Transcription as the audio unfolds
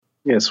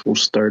Yes, we'll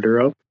start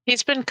her up.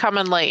 He's been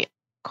coming late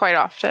quite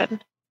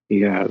often.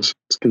 He has.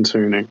 It's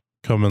concerning.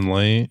 Coming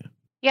late?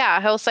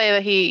 Yeah, he'll say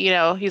that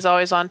he's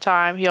always on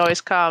time. He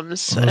always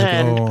comes I was like,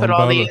 and oh, put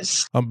all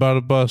these. I'm about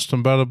to bust.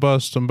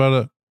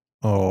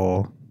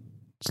 Oh,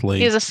 it's late.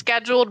 He has a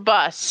scheduled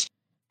bus,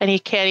 and he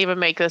can't even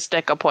make this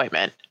dick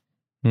appointment.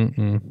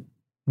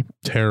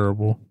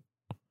 Terrible.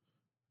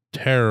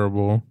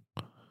 That's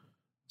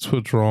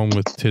what's wrong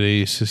with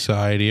today's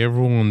society.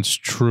 Everyone's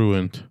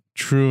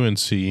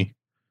truancy.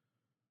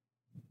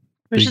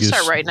 We should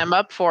start writing him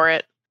up for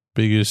it.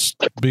 Biggest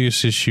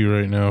issue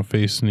right now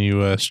facing the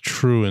U.S.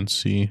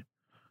 Truancy.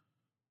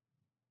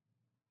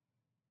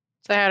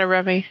 Say hi to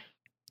Remy.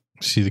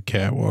 See the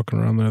cat walking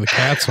around there. The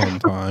cat's on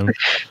time.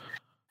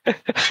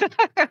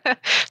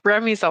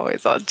 Remy's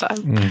always on time.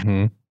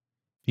 Mm-hmm.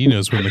 He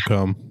knows when to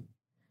come.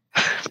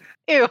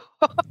 Ew.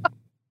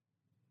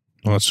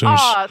 Well,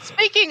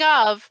 speaking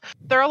of,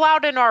 they're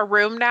allowed in our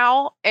room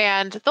now,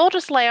 and they'll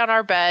just lay on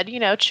our bed,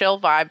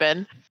 chill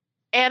vibing.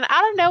 And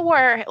out of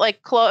nowhere,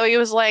 like Chloe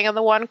was laying in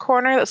the one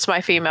corner, that's my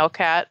female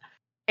cat,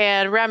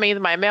 and Remy,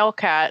 my male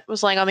cat,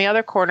 was laying on the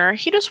other corner.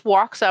 He just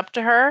walks up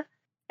to her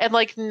and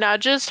like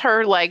nudges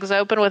her legs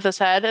open with his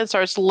head and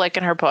starts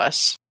licking her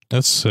puss.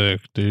 That's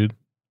sick, dude.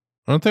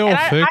 Aren't they all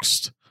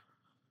fixed?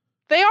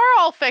 They are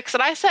all fixed.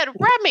 And I said,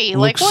 Remy,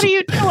 what are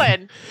you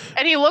doing?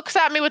 And he looks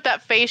at me with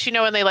that face,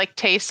 when they like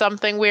taste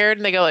something weird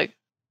and they go like,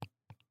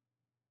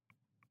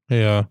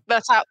 yeah.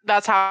 That's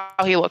how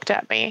he looked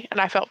at me. And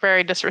I felt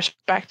very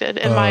disrespected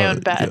in my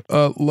own bed.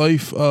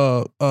 Life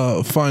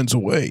finds a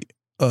way.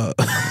 I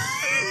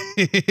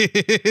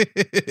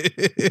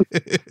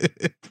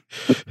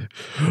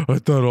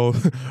thought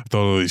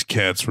all these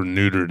cats were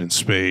neutered and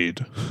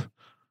spayed.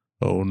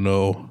 Oh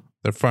no.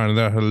 They're finding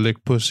out how to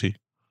lick pussy.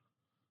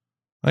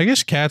 I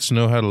guess cats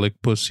know how to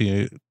lick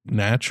pussy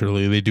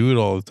naturally. They do it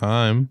all the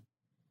time.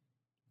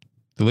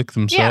 They lick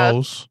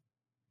themselves.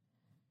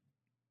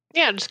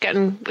 Yeah, just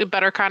getting a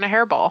better kind of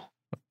hairball.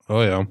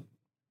 Oh, yeah.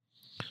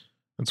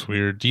 That's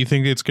weird. Do you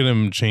think it's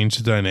going to change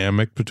the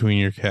dynamic between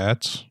your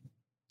cats?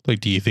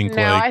 Like, do you think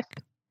I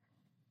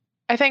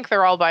think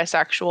they're all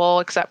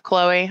bisexual except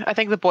Chloe. I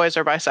think the boys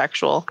are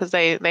bisexual because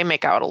they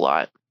make out a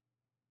lot.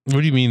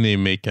 What do you mean they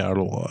make out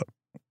a lot?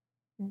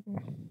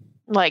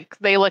 Like,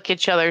 they lick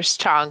each other's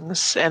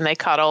tongues and they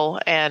cuddle,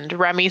 and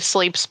Remy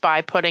sleeps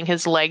by putting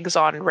his legs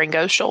on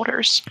Ringo's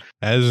shoulders.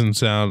 That doesn't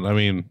sound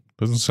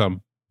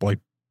like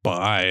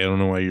bi. I don't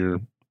know why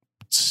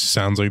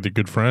sounds like they're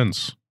good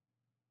friends.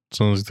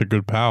 Sounds like they're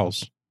good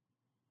pals.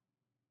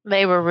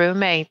 They were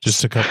roommates.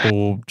 Just a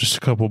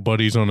couple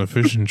buddies on a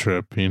fishing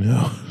trip,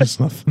 It's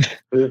nothing.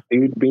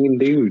 Dude being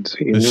dudes.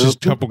 It's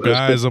just a couple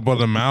guys up on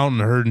the mountain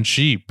herding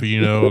sheep,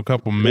 a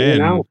couple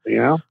men.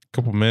 A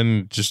couple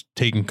men just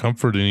taking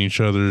comfort in each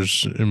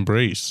other's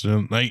embrace.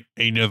 Ain't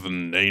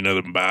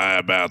nothing bi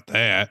about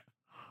that.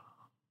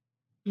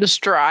 Just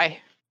dry.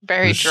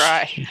 Very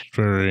dry.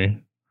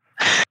 Very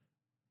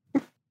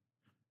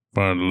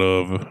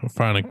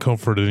finding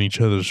comfort in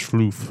each other's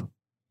floof.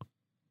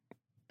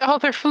 Oh,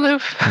 they're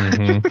floof.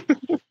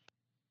 Mm-hmm.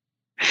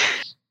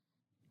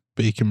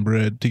 Baking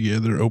bread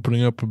together,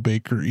 opening up a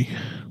bakery.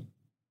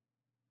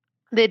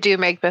 They do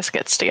make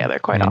biscuits together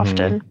quite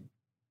often.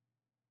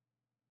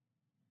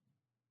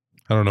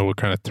 I don't know what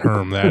kind of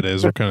term that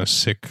is. What kind of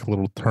sick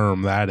little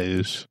term that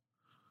is.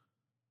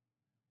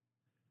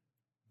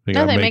 They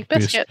make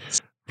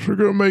biscuits. We're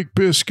going to make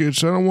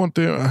biscuits. I don't want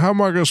them. How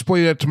am I going to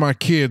explain that to my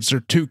kids? They're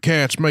two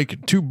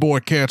boy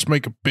cats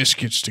making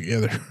biscuits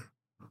together.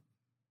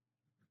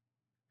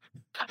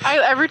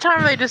 Every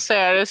time they just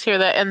say it, I just hear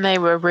that, and they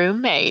were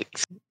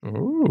roommates.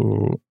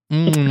 Oh.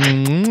 And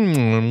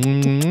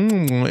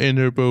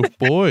they're both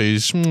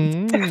boys.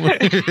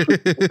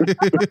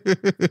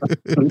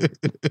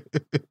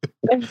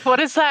 What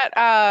is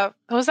that?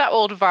 What was that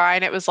old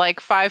Vine? It was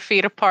like 5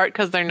 feet apart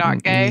because they're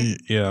not gay.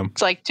 Yeah.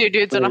 It's like 2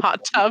 dudes in a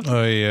hot tub.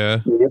 Oh, yeah.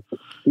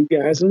 You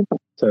guys in the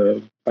hot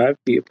tub, 5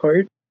 feet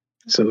apart,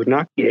 so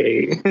not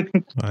gay.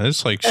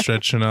 It's like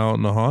stretching out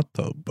in the hot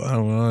tub. I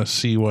don't want to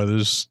see why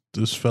this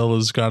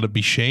fella's got to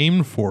be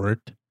shamed for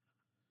it.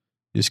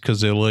 Just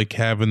because they like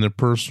having their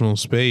personal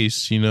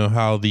space. You know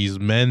how these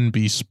men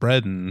be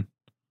spreading.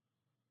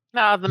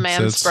 No, the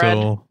man spread.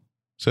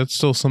 Is that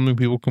still something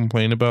people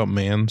complain about,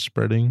 man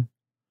spreading?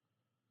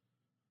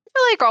 I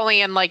feel like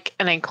only in like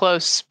an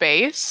enclosed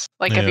space.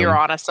 Like if you're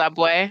on a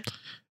subway.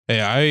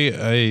 Hey,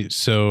 I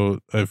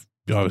flew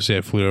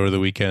over the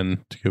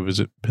weekend to go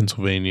visit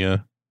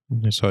Pennsylvania.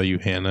 I saw you,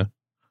 Hannah.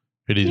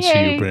 I didn't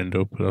see you,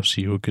 Brando, but I'll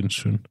see you again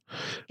soon.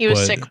 He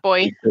was sick,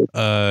 boy.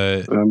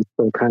 I'm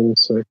still kind of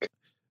sick.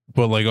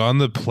 But like on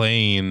the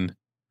plane,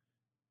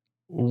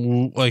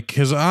 like,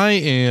 because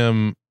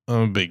I'm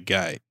a big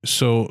guy,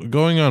 so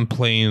going on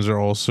planes are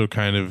also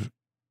kind of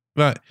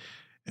not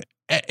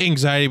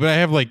anxiety, but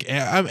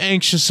I'm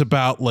anxious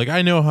about, like,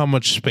 I know how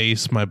much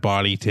space my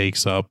body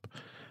takes up,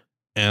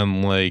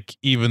 and like,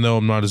 even though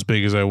I'm not as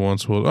big as I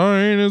once was, I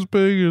ain't as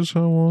big as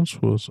I once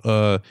was.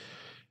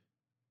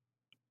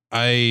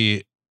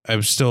 I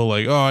I'm still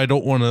like, oh, I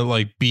don't want to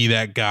like be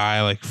that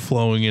guy like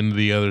flowing into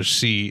the other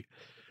seat.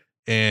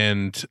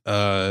 And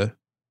no,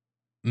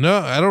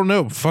 I don't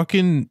know.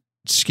 Fucking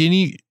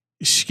skinny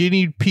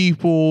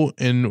people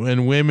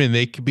and women,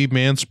 they could be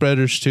man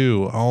spreaders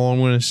too. All I'm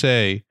gonna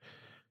say,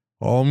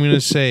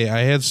 I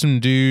had some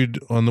dude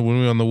on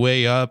the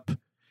way up.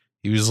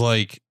 He was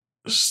like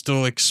still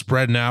like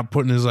spreading out,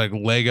 putting his like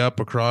leg up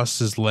across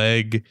his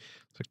leg.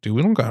 It's like, dude,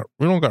 we don't got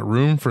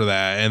room for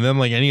that. And then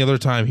like any other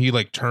time, he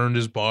like turned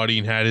his body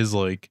and had his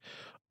like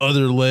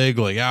other leg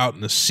like out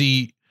in the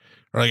seat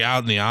or like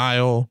out in the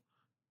aisle.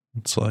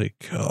 It's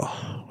like,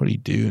 oh, what are you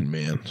doing,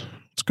 man?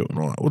 What's going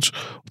on? What's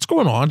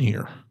going on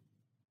here?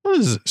 What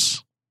is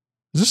this?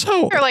 Is this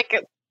how? They're like,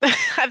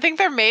 I think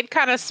they're made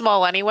kind of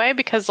small anyway,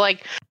 because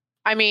like,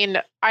 I mean,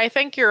 I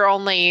think you're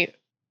only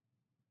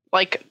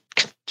like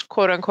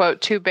quote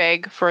unquote too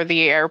big for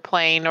the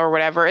airplane or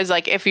whatever is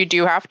like if you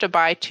do have to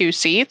buy 2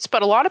 seats,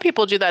 but a lot of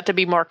people do that to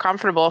be more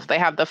comfortable if they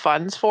have the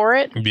funds for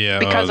it. Yeah,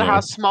 because of how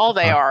small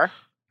they are.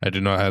 I do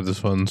not have the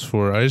funds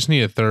for it. I just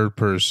need a third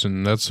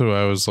person. That's what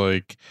I was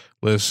like.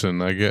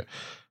 Listen, I get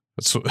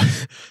that's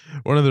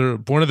one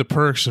of the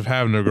perks of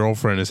having a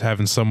girlfriend is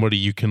having somebody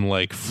you can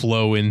like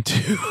flow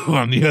into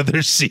on the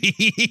other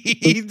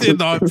seat and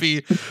not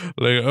be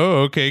like,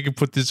 oh, okay, I can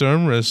put this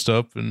armrest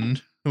up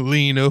and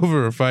lean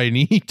over if I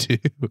need to.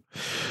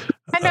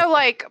 I know,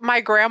 like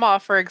my grandma,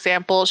 for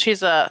example,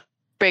 she's a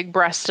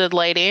big-breasted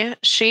lady.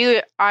 She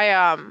needs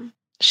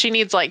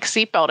like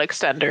seatbelt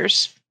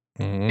extenders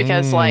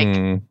because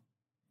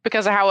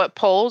of how it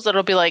pulls.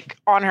 It'll be like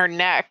on her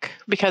neck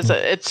because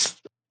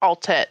it's all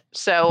tit.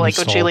 So like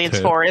when she leans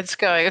forward, it's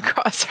going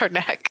across her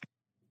neck.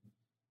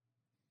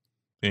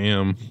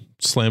 Damn!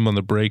 Slam on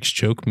the brakes,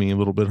 choke me a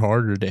little bit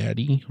harder,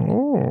 Daddy.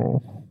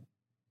 Oh.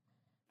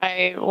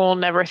 I will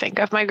never think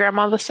of my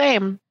grandma the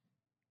same.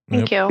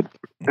 Thank you.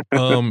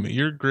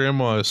 Your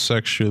grandma is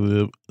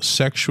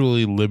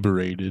sexually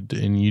liberated,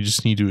 and you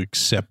just need to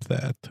accept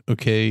that,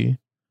 okay?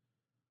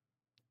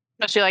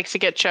 She likes to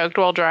get choked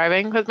while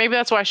driving, but maybe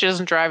that's why she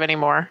doesn't drive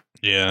anymore.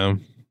 Yeah,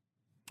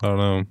 I don't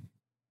know.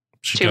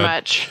 Too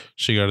much.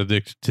 She got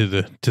addicted to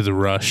the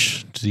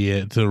rush,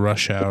 to the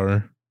rush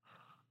hour.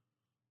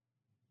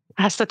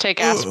 Has to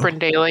take aspirin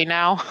daily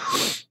now.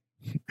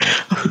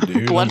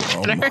 Dude, Blood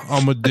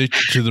I'm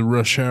addicted to the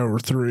Rush Hour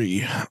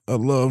 3. I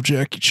love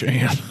Jackie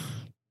Chan.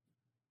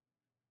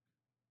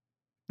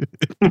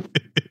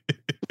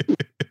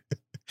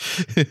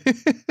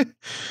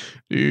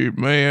 Dude,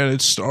 man,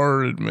 it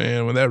started,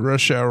 man, with that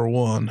Rush Hour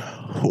 1.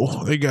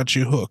 Oh, they got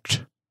you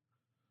hooked.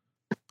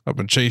 I've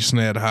been chasing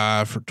that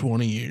high for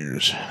 20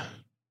 years.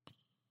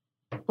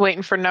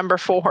 Waiting for number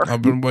 4.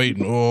 I've been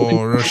waiting.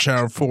 Oh, Rush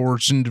Hour 4,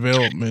 it's in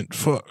development.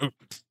 Fuck.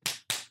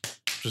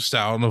 Just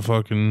out on the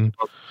fucking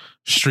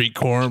street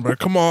corner, but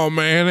come on,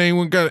 man!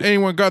 Anyone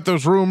got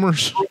those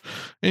rumors?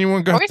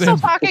 Anyone got? Are we still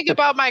talking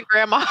about my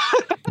grandma?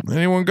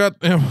 Anyone got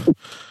them?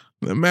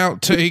 The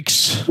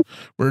outtakes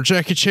where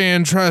Jackie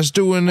Chan tries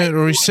doing it,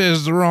 or he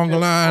says the wrong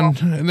line,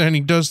 and then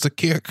he does the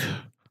kick.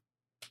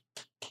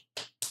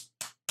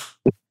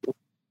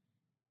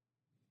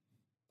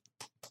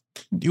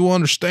 You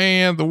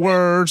understand the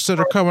words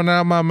that are coming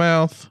out of my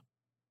mouth?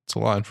 It's a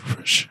line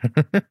for sure.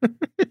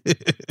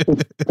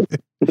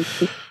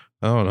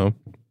 I don't know.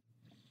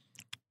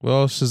 What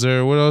else is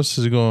there? What else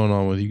is going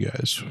on with you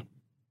guys?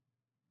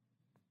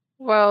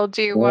 Well,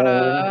 do you want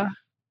to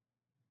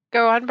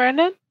go on,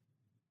 Brendan?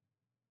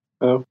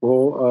 I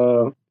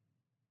was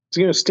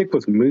going to stick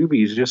with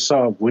movies. Just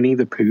saw Winnie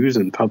the Pooh's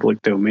in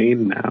public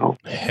domain now.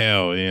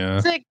 Hell yeah.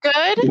 Is it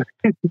good?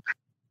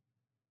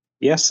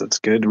 Yes, that's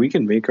good. We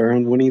can make our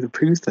own Winnie the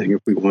Pooh thing if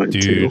we want to.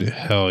 Dude,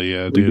 hell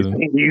yeah, dude.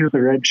 We can use the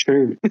red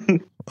shirt.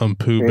 I'm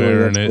Pooh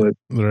Bearing it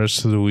the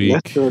rest of the week.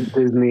 That's what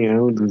Disney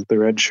owns is the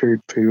red shirt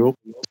Pooh.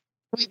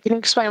 Can you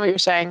explain what you're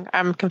saying?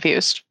 I'm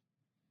confused.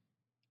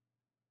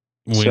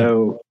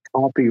 So,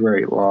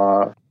 copyright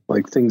law,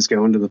 like things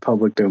go into the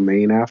public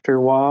domain after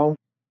a while,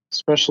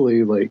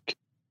 especially like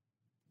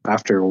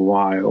after a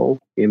while,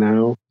 you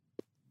know?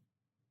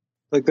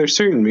 Like there's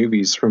certain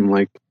movies from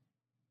like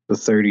the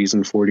 30s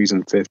and 40s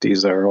and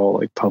 50s that are all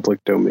like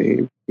public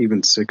domain,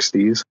 even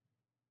 60s,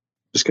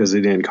 just because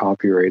they didn't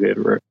copyright it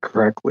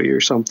correctly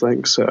or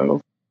something.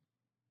 So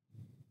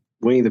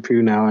Winnie the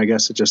Pooh now, I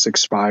guess it just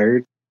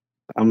expired.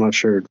 I'm not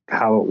sure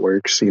how it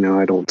works. You know,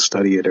 I don't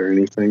study it or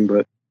anything,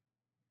 but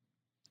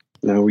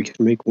now we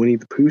can make Winnie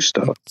the Pooh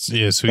stuff.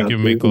 Yeah, so we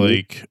can make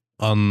like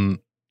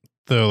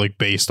they're like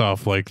based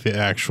off like the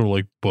actual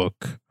like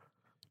book,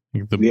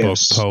 like the book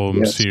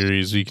poem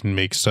series. We can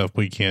make stuff.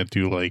 We can't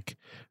do like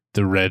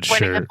the red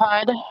shirt.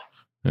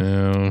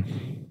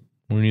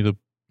 Winnie the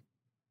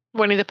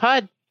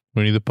Pud.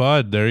 Winnie the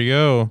Pud. There you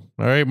go.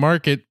 All right,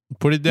 mark it.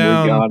 Put it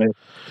down.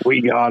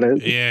 We got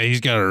it. Yeah, he's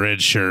got a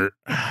red shirt.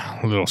 A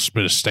little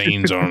bit of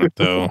stains on it,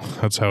 though.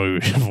 That's how we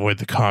avoid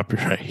the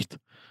copyright.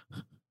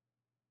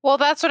 Well,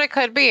 that's what it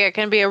could be. It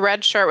can be a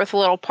red shirt with a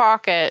little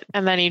pocket,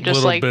 and then you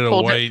just like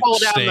pull down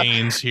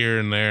stains here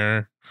and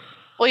there.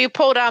 Well, you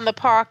pull down the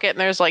pocket, and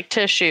there's like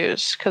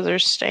tissues because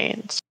there's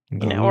stains, you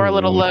know, or a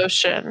little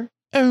lotion.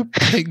 Oh,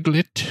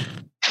 Piglet.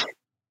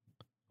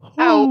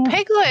 Oh,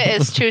 Piglet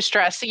is too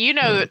stressed. You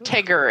know,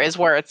 Tigger is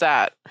where it's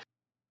at.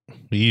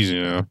 Easy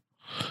now.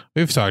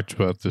 We've talked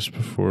about this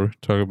before.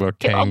 Talk about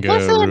kangaroo.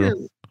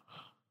 Listen,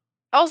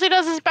 all he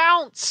does is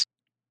bounce.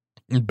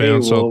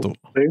 Bounce out the.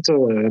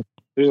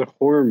 There's a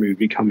horror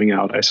movie coming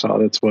out. I saw.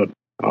 That's what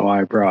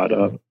I brought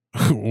up.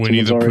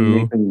 Winnie the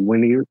Pooh.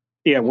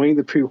 Winnie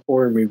the Pooh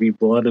horror movie,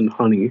 Blood and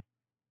Honey.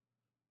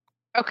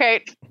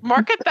 Okay,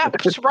 market that.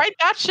 Write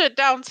that shit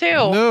down too.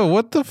 No,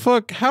 what the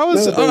fuck? How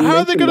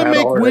are they gonna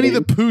make Winnie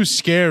the Pooh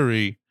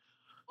scary?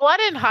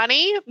 Blood and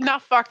Honey?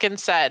 Not fucking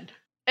said.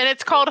 And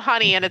it's called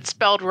honey, and it's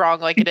spelled wrong,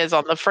 like it is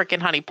on the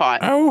freaking honey pot.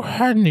 Oh,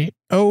 honey!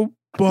 Oh,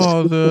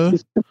 bother!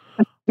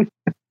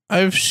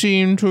 I've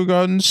seemed to have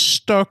gotten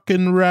stuck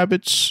in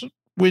Rabbit's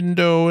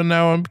window, and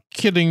now I'm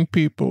killing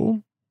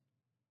people.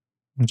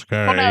 It's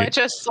okay. Well, no, it's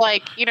just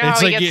like, you know, how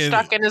he gets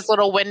stuck in his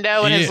little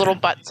window and his little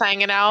butt's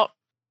hanging out.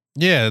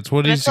 Yeah, it's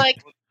what he's. It's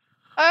like,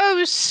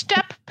 oh,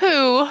 step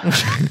poo.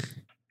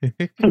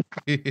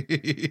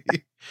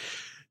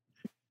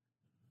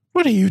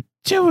 What are you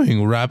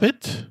doing,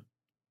 Rabbit?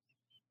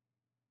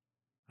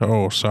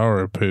 Oh,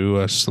 sorry,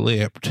 Pooh. I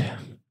slipped.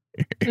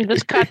 It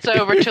just cuts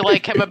over to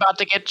like him about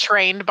to get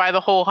trained by the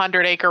whole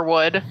 100-acre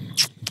wood.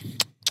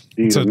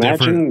 It's a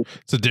different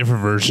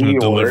version Eeyore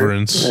of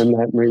Deliverance. in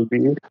that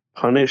movie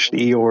punished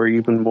Eeyore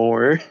even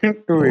more.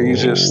 Where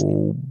he's just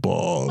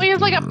well, he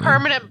has like a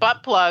permanent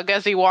butt plug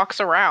as he walks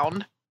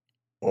around.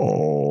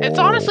 It's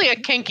honestly a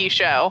kinky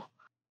show.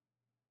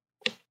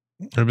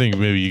 I think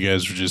maybe you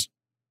guys were just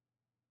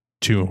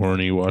too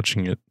horny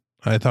watching it.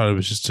 I thought it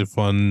was just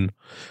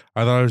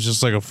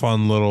like a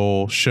fun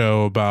little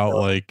show about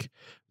like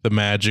the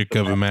magic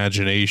of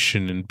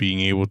imagination and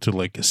being able to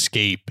like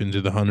escape into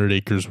the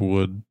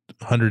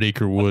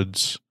 100-acre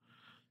woods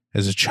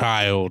as a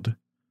child.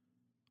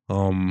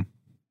 I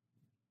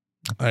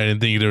didn't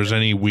think there was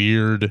any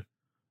weird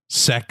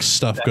sex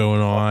stuff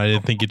going on. I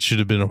didn't think it should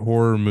have been a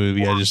horror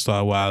movie. I just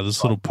thought, wow,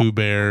 this little Pooh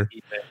Bear,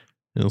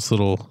 this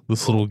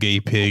little gay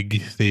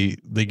pig, they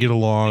get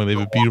along. They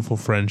have a beautiful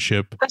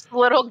friendship. This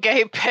little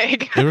gay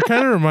pig. It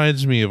kind of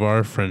reminds me of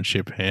our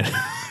friendship, Hannah.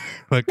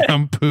 Like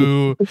I'm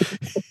Pooh,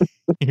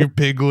 you're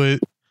Piglet.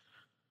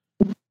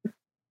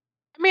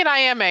 I mean, I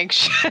am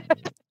anxious.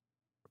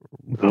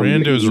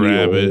 Brando's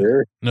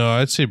Rabbit. No,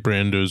 I'd say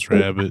Brando's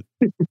Rabbit.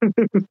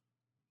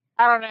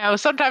 I don't know.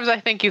 Sometimes I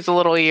think he's a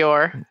little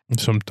Eeyore.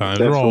 Sometimes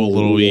they're all a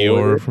little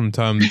Eeyore from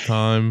time to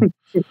time.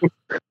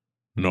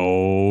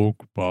 No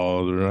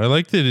bother. I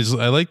liked his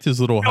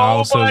little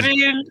house.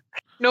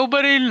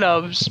 Nobody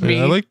loves me.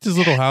 I liked his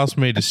little house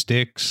made of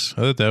sticks.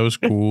 I thought that was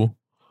cool.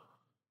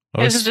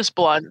 This is just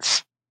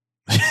blunts.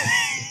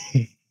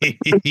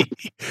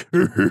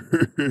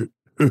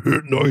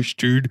 Nice,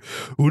 dude.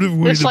 What if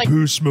Winnie the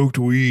Pooh smoked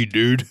weed,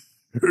 dude?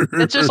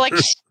 It's just like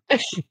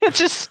it's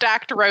just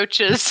stacked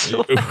roaches.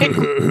 Dude,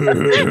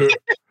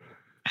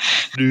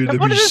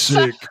 that'd be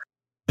sick.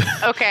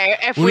 Okay,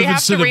 if we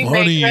have to remake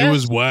honey, this, it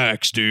was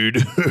wax, dude.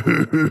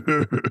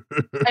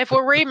 If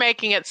we're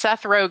remaking it,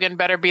 Seth Rogen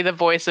better be the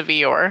voice of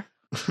Eeyore.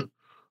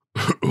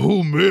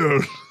 Oh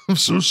man, I'm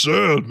so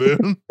sad,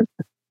 man.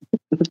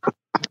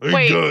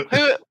 Wait, who?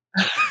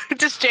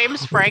 Just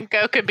James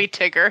Franco could be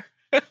Tigger.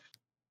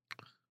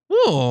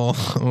 Oh,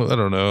 I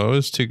don't know. How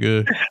does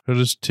Tigger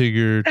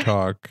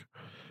talk?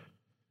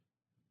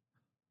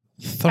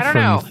 I don't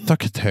know.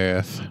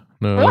 Thuckatath.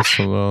 No, that's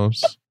someone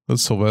else.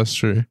 That's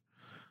Sylvester.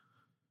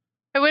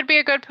 It would be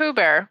a good Pooh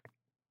Bear.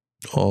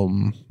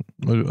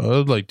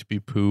 I'd like to be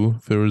Pooh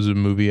if there was a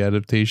movie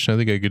adaptation. I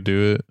think I could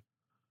do it.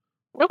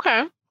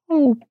 Okay.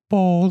 Oh,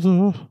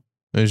 bother.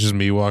 It's just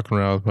me walking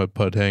around with my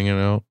pud hanging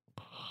out.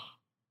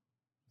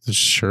 With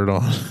shirt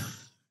on.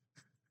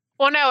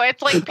 Well, no,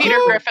 it's like Peter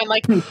Griffin,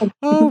 like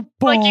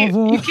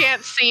you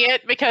can't see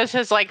it because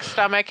his like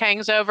stomach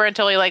hangs over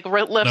until he like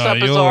lifts up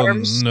his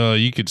arms. No,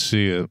 you could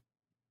see it.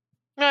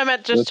 No, I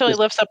meant just till he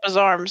lifts up his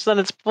arms. Then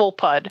it's full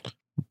pud.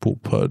 Full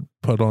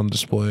pud on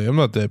display. I'm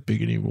not that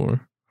big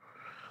anymore.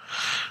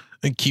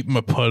 I keep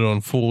my pud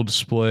on full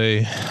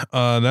display.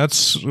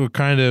 That's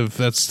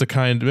the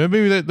kind.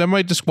 Maybe that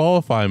might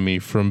disqualify me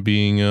from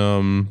being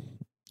in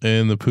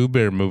the Pooh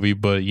Bear movie.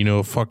 But you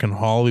know, fucking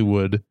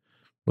Hollywood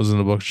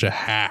wasn't a bunch of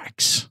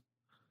hacks.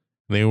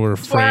 They were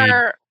afraid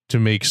to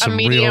make some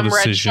real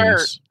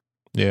decisions.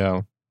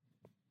 Yeah.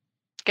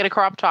 Get a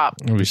crop top.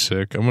 That'd be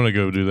sick. I'm gonna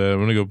go do that. I'm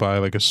gonna go buy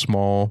like a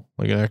small,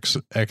 like an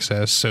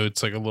XS, so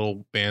it's like a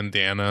little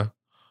bandana.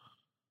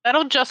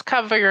 That'll just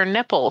cover your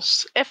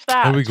nipples, if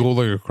that. That'd be cool,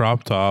 like a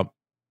crop top.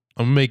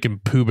 I'm making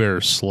Pooh Bear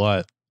a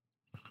slut.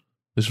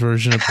 This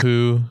version of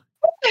Pooh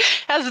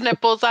has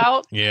nipples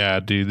out. Yeah,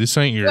 dude. This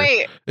ain't your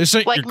like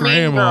your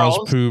grandma's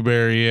Pooh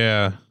Bear.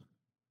 Yeah.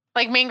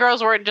 Like Mean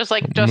Girls, where it just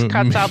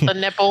cuts out the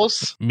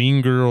nipples.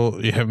 Mean Girls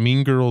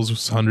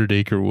was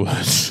 100-acre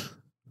woods.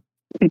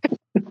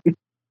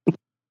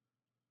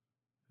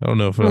 I don't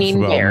know enough about Mean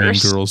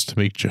Girls to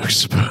make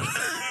jokes about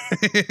it.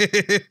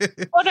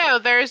 Oh no,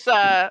 there's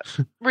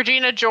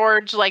Regina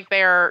George, like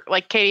they're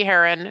like Katie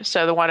Heron.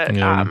 So the one is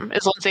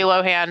Lindsay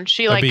Lohan.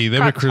 She like that'd be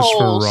cuts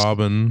Christopher holes.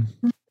 Robin.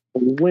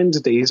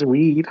 Wednesdays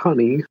we eat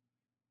honey.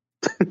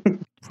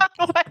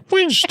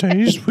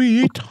 Wednesdays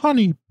we eat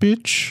honey,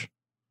 bitch.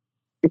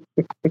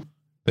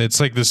 It's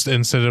like this,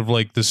 instead of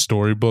like the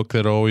storybook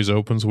that always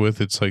opens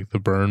with, it's like the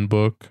burn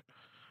book.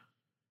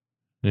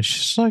 And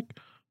she's like,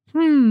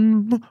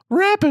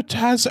 Rabbit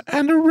has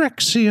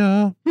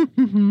anorexia.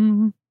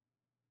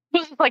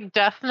 This is like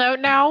Death Note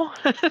now.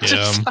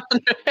 Yeah.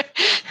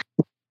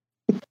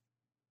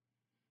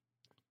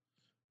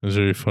 It's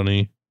very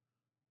funny.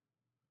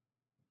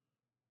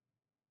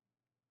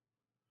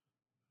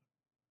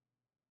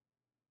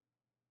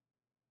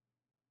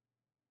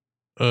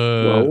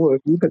 Well, what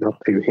have you been up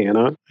to,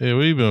 Hannah? Yeah,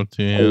 what have you been up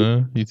to,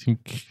 Hannah? You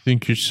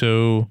think you're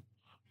so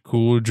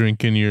cool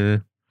drinking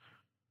your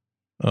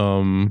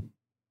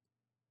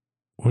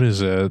what is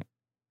that?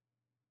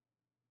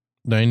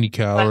 90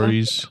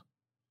 calories.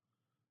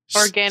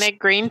 Organic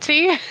green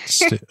tea.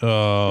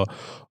 Oh,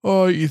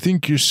 you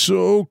think you're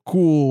so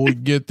cool? You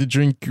get to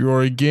drink your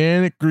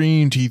organic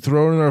green tea,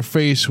 throw it in our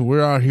face.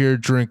 We're out here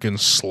drinking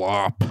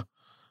slop.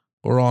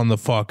 We're on the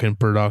fucking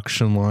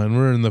production line.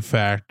 We're in the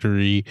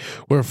factory.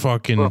 We're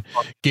fucking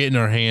getting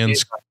our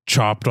hands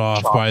chopped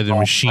off by the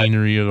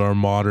machinery of our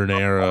modern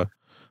era.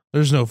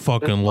 There's no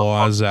fucking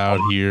laws out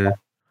here.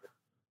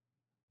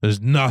 There's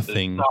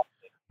nothing.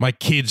 My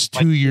kid's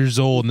 2 years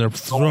old and they're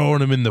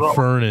throwing him in the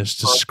furnace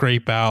to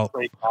scrape out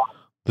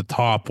the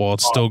top while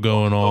it's still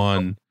going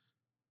on.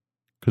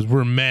 Because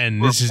we're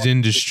men. This is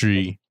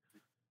industry.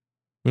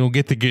 We don't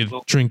get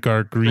to drink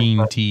our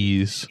green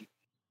teas.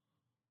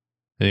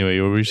 Anyway,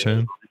 what were you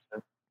saying?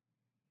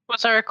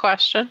 Was there a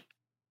question?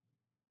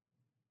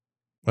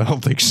 I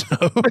don't think so.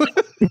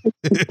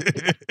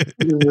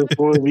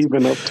 What have you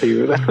been up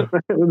to?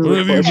 What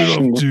have you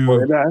been up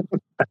to?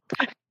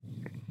 I've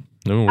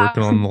been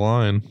working on the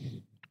line.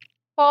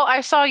 Well,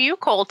 I saw you,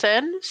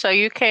 Colton. So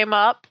you came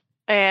up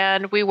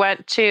and we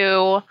went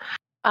to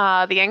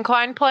the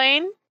incline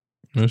plane.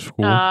 That's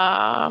cool.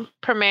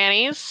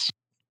 Permanis.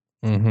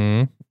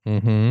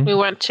 Mm-hmm. We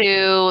went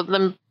to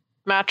the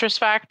mattress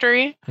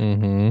factory.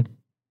 Mm-hmm.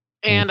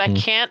 And I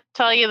can't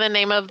tell you the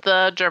name of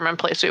the German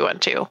place we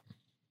went to.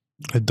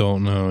 I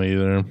don't know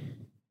either.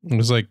 It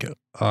was like it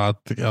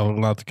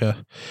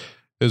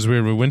was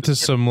weird. We went to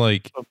some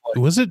like,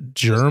 was it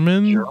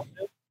German?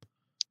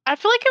 I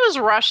feel like it was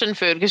Russian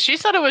food because she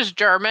said it was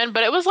German,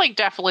 but it was like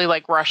definitely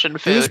like Russian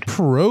food. It was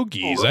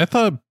pierogies. I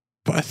thought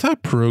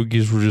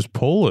pierogies were just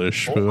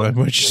Polish, but I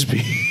might just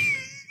be.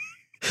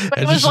 But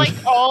it was like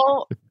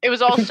it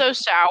was all so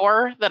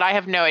sour that I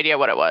have no idea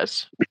what it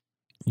was.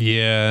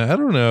 Yeah, I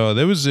don't know.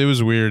 It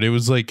was weird. It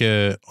was like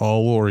a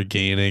all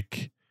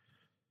organic,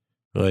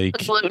 like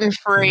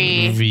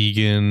gluten-free,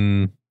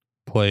 vegan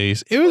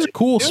place. It was a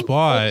cool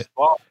spot.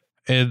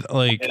 And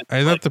like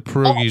I thought the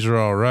pierogies were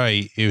all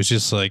right. It was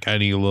just like I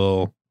need a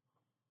little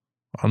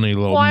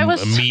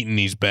meat in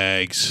these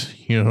bags.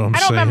 You know what I'm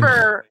saying? I don't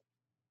remember,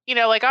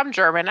 like I'm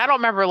German. I don't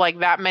remember like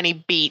that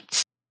many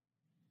beets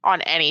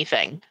on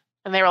anything.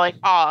 And they were like,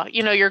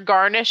 your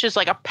garnish is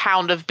like a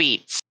pound of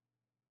beets.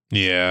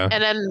 Yeah.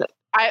 And then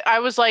I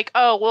was like,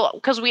 oh, well,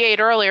 because we ate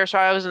earlier, so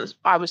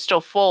I was still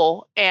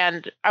full.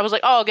 And I was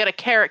like, oh, I'll get a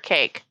carrot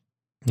cake.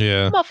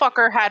 Yeah. The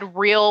motherfucker had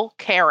real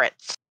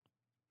carrots.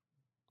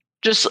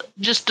 Just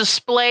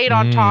displayed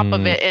on top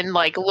of it in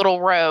like little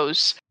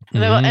rows.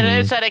 And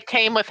it said it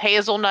came with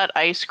hazelnut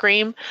ice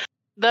cream.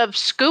 The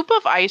scoop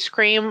of ice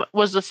cream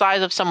was the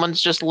size of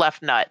someone's just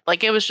left nut.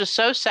 Like it was just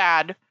so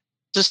sad.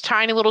 Just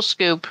tiny little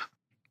scoop.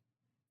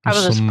 I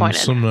was disappointed.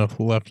 Some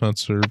left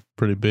nuts are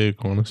pretty big,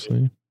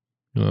 honestly.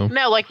 No,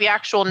 like the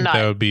actual nut.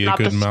 That would be a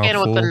good mouthful. Not the skin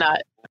with the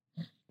nut.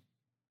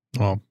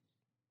 Oh.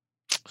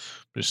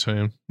 Just saying.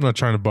 I'm not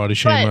trying to body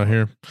shame out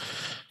here.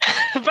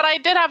 But I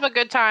did have a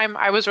good time.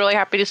 I was really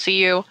happy to see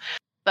you.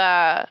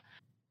 It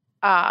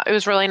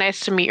was really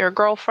nice to meet your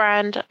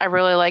girlfriend. I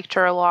really liked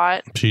her a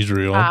lot. She's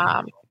real.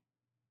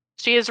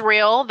 She is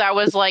real. That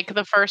was like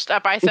the first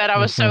step. I said I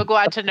was so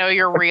glad to know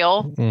you're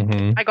real.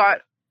 Mm-hmm. I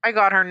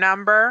got her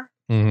number.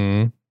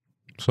 Mm-hmm.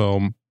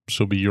 So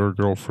she'll be your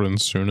girlfriend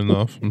soon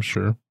enough, I'm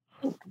sure.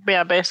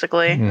 Yeah,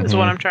 basically is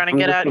what I'm trying to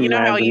get at. You know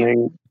how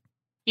you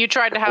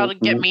tried to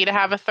get me to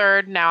have a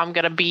third. Now I'm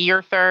gonna be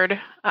your third.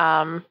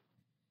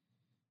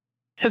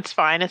 It's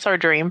fine. It's our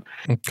dream.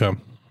 Okay.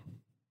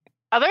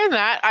 Other than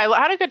that, I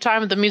had a good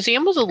time. The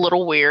museum was a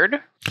little weird.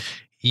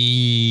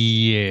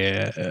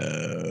 Yeah.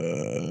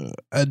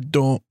 When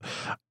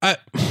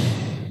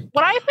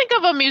I think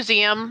of a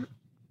museum,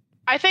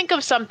 I think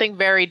of something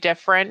very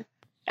different.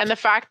 And the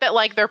fact that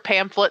like their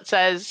pamphlet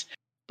says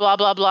blah,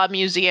 blah, blah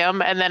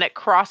museum, and then it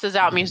crosses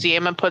out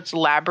museum and puts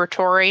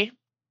laboratory.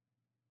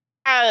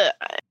 It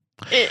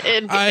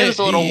was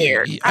a little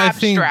weird.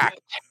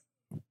 Abstract.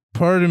 I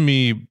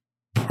think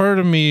part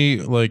of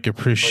me like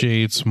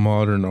appreciates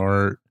modern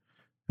art,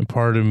 and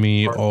part of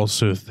me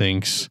also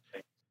thinks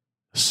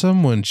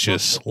someone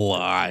just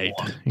lied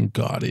and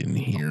got in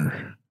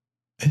here.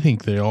 I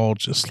think they all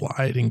just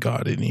lied and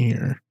got in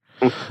here.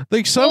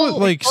 Like some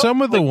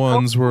of the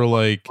ones were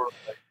like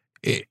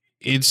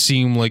it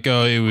seemed like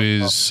it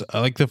was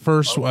like the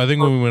first. I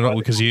think when we went up,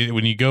 because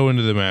when you go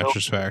into the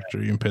mattress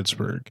factory in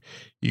Pittsburgh,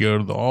 you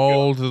go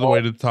all the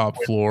way to the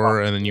top floor,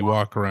 and then you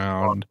walk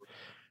around,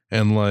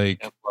 and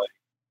like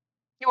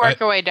you work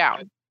your way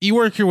down. You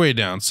work your way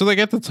down. So like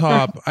at the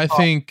top, I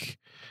think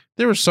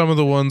there were some of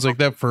the ones like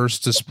that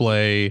first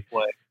display.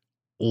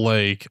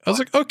 Like I was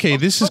like, okay,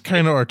 this is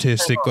kind of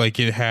artistic. Like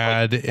it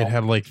had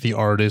like the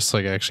artist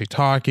like actually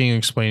talking,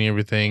 explaining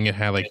everything. It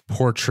had like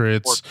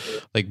portraits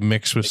like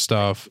mixed with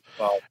stuff.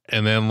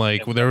 And then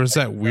like there was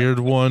that weird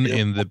one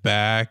in the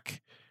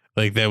back,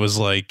 like that was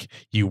like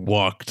you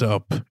walked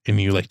up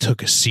and you like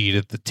took a seat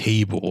at the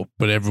table,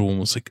 but everyone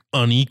was like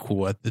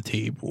unequal at the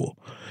table.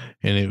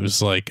 And it was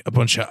like a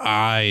bunch of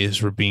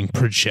eyes were being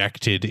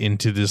projected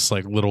into this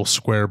like little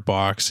square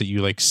box that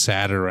you like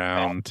sat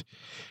around.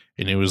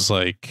 And it was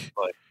like,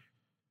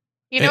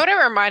 you know what it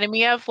reminded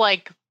me of?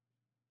 Like,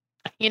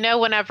 you know,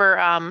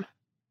 whenever,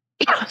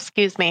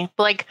 excuse me,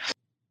 like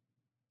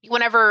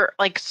whenever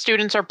like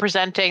students are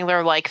presenting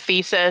their like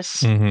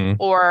thesis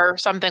or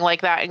something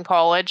like that in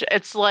college,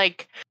 it's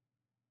like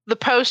the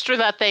poster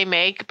that they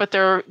make, but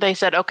they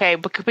said, okay,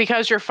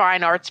 because you're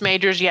fine arts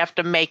majors, you have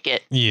to make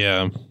it.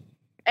 Yeah.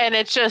 And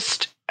it's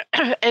just,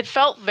 it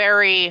felt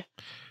very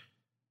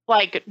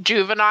like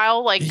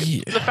juvenile, like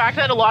the fact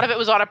that a lot of it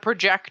was on a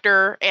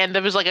projector and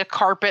there was like a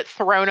carpet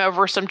thrown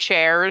over some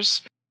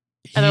chairs,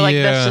 and they're like,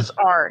 this is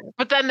art.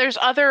 But then there's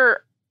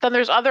other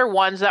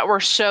ones that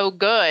were so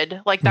good,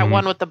 like that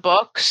one with the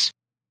books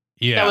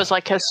that was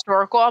like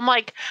historical. I'm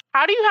like,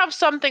 how do you have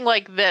something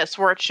like this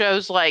where it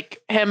shows like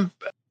him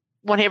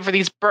whenever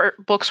these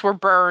books were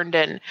burned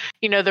and,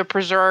 you know, they're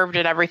preserved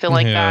and everything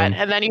like that,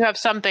 and then you have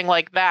something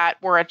like that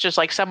where it's just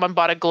like someone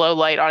bought a glow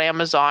light on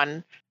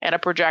Amazon and a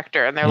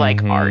projector, and they're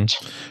like art.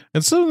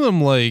 And some of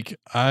them, like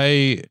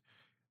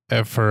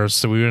at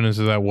first we went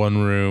into that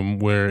one room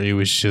where it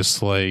was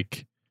just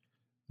like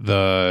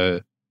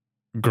the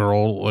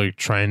girl like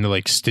trying to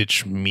like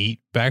stitch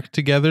meat back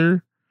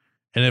together,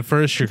 and at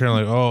first you're kind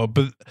of like, oh,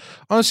 but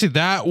honestly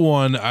that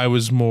one I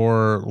was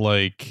more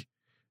like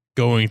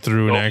going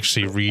through and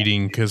actually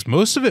reading, because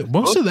most of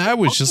that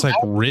was just like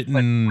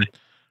written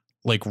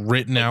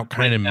out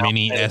kind of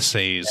mini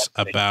essays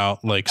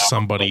about like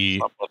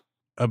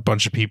a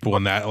bunch of people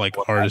in that like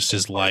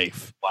artist's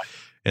life.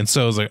 And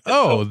so I was like,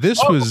 oh,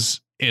 this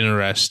was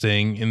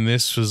interesting, and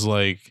this was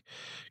like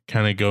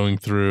kind of going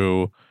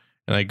through,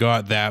 and I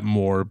got that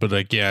more. But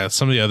like, yeah,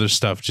 some of the other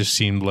stuff just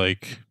seemed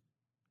like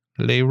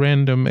lay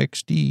random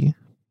XD.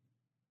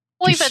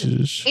 Well,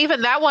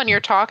 even that one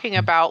you're talking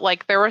about,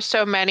 like there were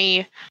so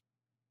many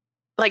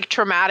like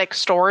traumatic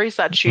stories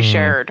that she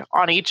shared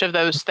on each of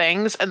those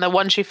things, and the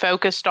one she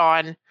focused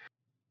on,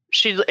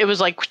 it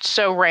was like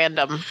so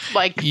random.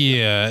 Like,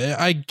 yeah,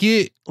 I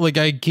get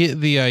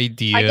the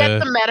idea. I get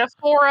the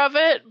metaphor of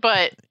it,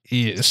 but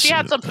she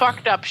had some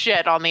fucked up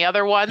shit on the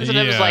other ones, and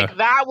it was like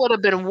that would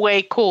have been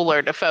way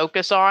cooler to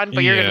focus on.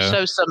 But you're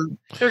gonna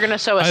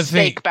sew a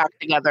steak back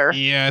together.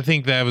 Yeah, I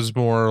think that was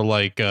more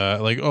like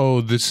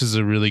oh, this is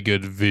a really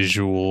good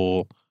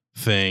visual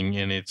thing,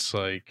 and it's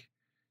like,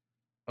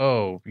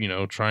 oh, you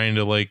know, trying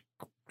to like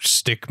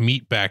stitch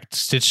meat back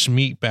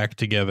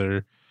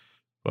together,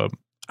 but.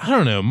 I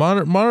don't know.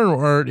 Modern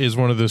art is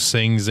one of those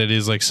things that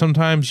is like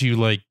sometimes you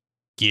like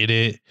get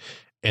it,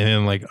 and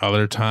then like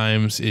other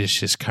times it's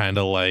just kind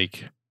of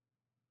like,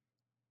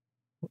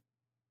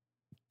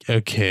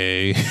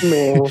 okay,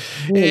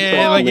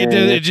 yeah, like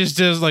it just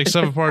does like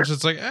some parts.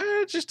 It's like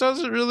it just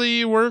doesn't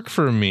really work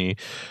for me.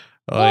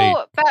 Like,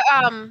 well,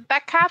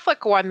 that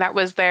Catholic one that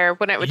was there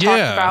when it would talk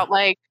about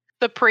like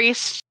the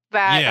priest.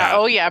 That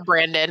oh yeah,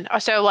 Brandon.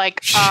 So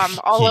like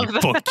all of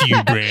the fuck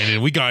you,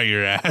 Brandon. We got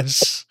your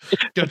ass.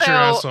 Got your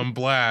ass on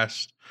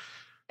blast.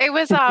 It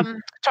was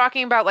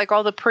talking about like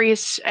all the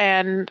priests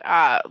and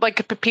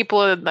like the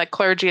people in like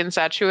clergy and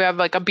such who have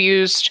like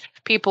abused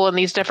people in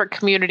these different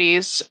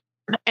communities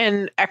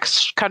in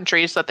X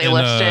countries that they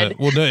listed.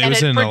 Well, no, it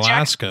was in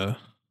Alaska.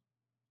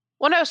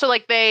 Well, no, so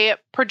like they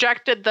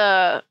projected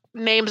the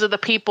names of the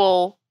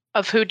people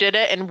of who did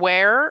it and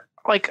where.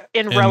 Like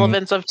in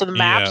relevance to the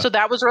map. So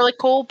that was really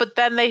cool. But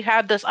then they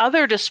had this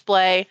other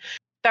display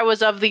that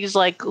was of these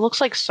like, looks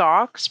like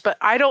socks, but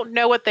I don't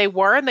know what they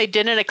were, and they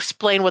didn't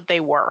explain what they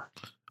were.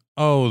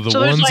 Oh, the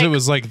ones like, it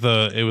was like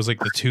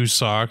the two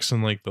socks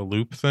and like the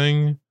loop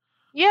thing.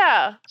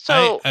 Yeah.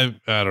 So I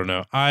don't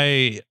know.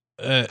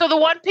 So the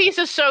one piece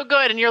is so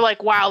good, and you're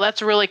like, wow,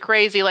 that's really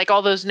crazy. Like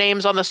all those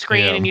names on the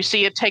screen, and you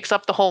see it takes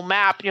up the whole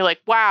map, and you're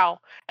like, wow.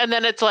 And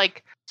then it's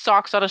like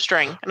socks on a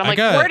string, and I'm like,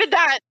 where did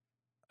that?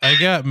 I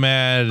got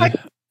mad.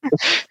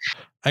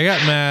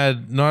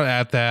 Not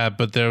at that,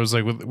 but there was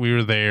like we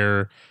were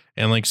there,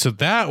 and like so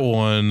that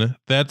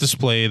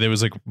display there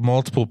was like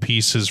multiple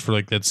pieces for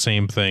like that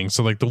same thing.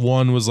 So like the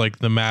one was like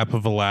the map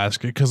of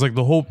Alaska, because like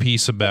the whole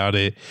piece about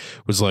it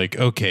was like,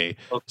 okay,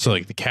 so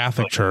like the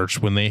Catholic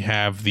Church, when they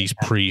have these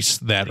priests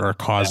that are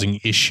causing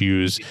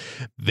issues,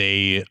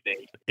 they,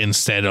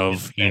 instead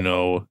of, you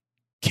know,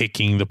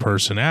 kicking the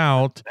person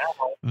out,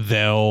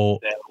 they'll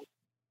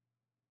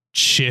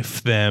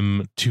shift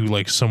them to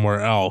like somewhere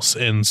else.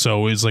 And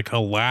so it's like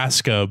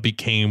Alaska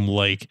became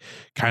like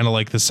kind of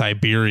like the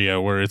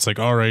Siberia, where it's like,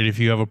 all right, if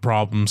you have a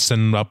problem,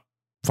 send them up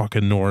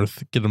fucking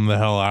north, get them the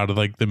hell out of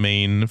like the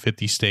main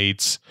 50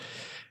 states,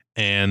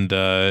 and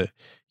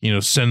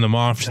send them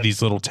off to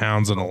these little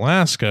towns in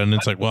Alaska. And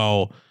it's like,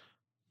 well,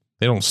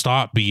 they don't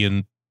stop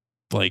being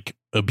like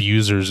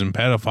abusers and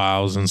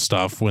pedophiles and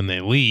stuff when they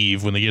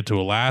leave, when they get to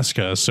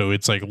Alaska. So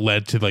it's like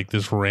led to like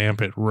this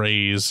rampant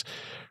raise,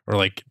 or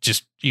like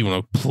just,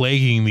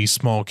 plaguing these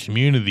small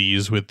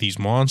communities with these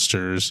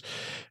monsters.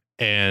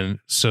 And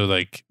so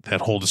like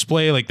that whole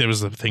display, like there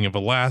was the thing of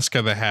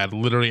Alaska that had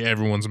literally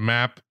everyone's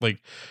map, like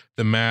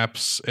the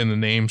maps and the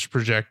names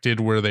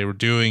projected where they were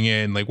doing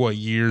it, and like what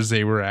years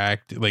they were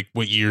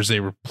what years they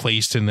were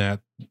placed in that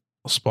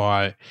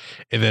spot.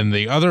 And then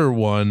the other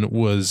one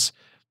was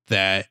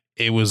that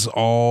it was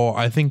all,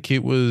 I think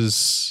it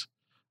was,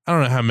 I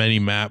don't know how many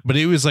map, but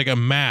it was like a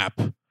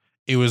map.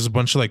 It was a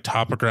bunch of like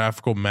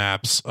topographical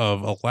maps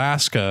of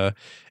Alaska.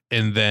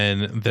 And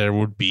then there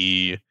would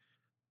be,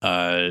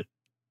 there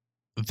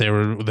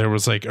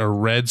was like a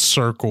red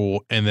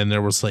circle, and then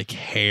there was like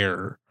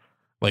hair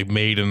like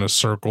made in a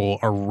circle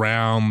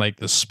around like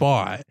the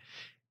spot.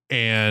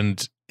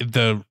 And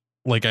I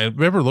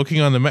remember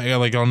looking on the map,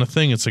 like on the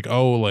thing, it's like,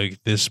 oh, like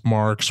this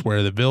marks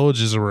where the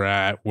villages were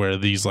at, where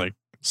these like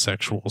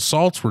sexual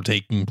assaults were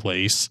taking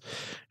place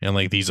and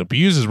like these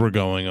abuses were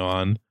going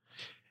on.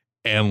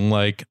 And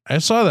like I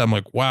saw that, I'm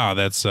like, wow,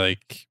 that's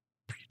like,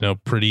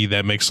 pretty,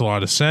 that makes a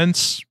lot of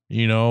sense,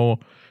 and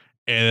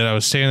then I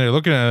was standing there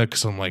looking at it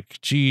because I'm like,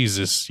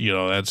 Jesus,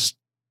 that's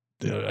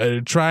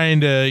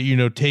trying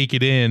to, take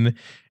it in.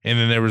 And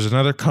then there was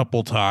another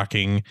couple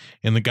talking,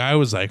 and the guy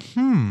was like,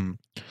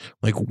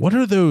 like, what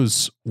are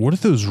those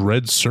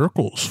red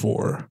circles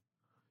for?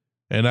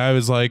 And I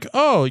was like,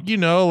 oh,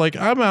 like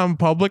I'm out in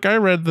public. I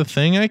read the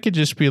thing. I could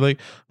just be like,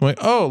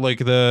 oh, like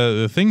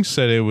the thing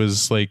said it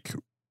was like,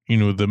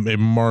 it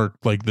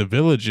marked like the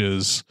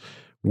villages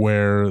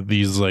where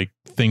these like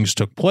things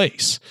took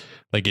place.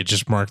 Like it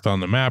just marked on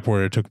the map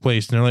where it took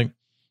place. And they're like,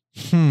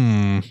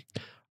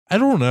 I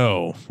don't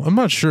know. I'm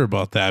not sure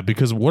about that,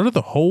 because what are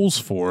the holes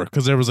for?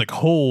 Because there was like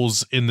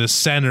holes in the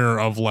center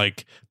of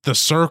like the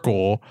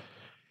circle.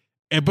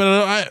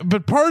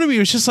 But part of me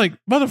was just like,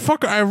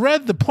 motherfucker, I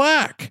read the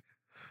plaque.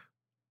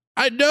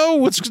 I know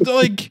what's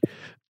like,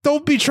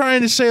 don't be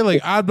trying to say like,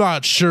 I'm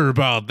not sure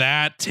about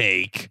that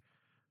take.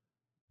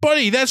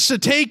 Buddy, that's the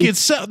take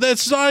itself.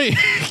 That's not,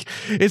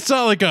 it's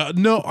not like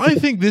no, I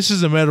think this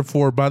is a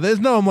metaphor about this.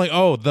 No, I'm like,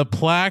 oh, the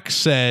plaque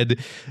said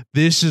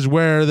this is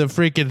where the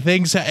freaking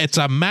thing's at. It's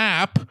a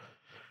map.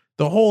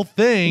 The whole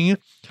thing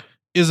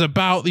is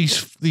about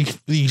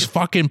these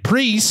fucking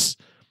priests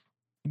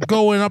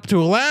going up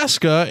to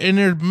Alaska, and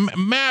their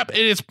map, and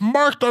it's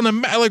marked on the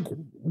map. Like,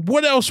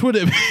 what else would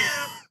it be?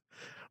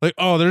 Like,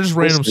 oh, they're just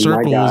random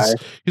circles.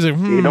 He's like,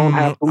 you don't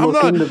have to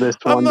look into this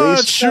one. I'm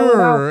not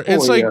sure.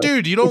 It's like,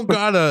 dude, you don't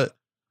gotta.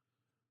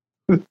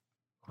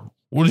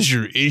 What is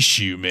your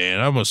issue, man?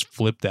 I almost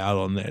flipped out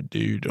on that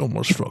dude.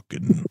 Almost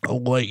fucking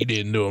laid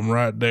into him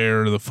right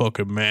there in the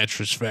fucking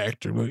mattress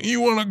factory. Like,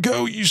 you want to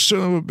go, you son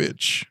of a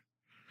bitch?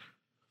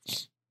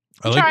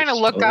 I'm trying to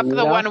look up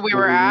the one we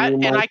were at,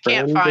 and I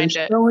can't find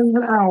it.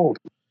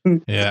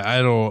 Yeah,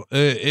 I don't.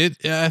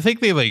 I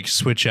think they like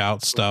switch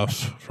out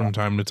stuff from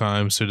time to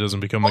time, so it doesn't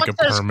become like a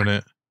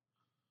permanent.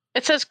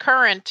 It says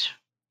current,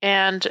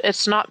 and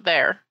it's not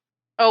there.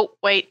 Oh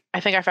wait, I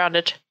think I found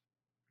it.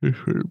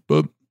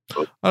 But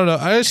I don't know.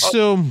 I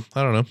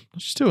don't know. I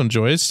still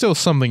enjoy it. It's still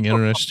something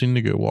interesting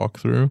to go walk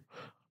through,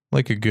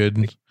 like a good.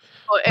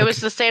 Well, it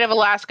was the state of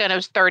Alaska, and it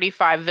was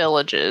 35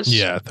 villages.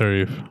 Yeah,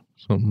 30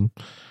 something.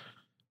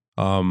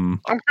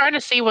 I'm trying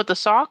to see what the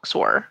socks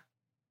were.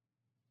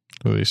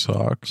 Are they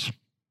socks?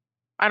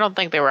 I don't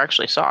think they were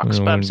actually socks,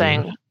 but I'm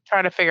saying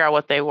trying to figure out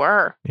what they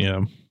were.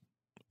 Yeah.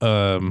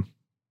 But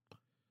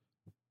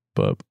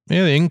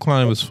yeah, the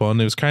incline was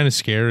fun. It was kind of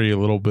scary a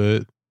little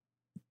bit.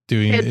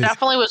 It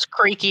definitely was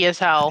creaky as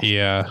hell.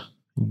 Yeah.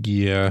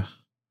 Yeah.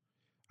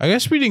 I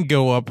guess we didn't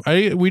go up.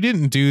 We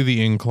didn't do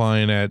the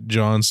incline at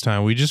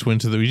Johnstown. We just we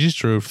just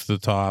drove to the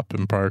top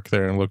and parked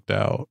there and looked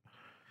out.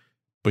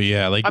 But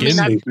yeah, like I've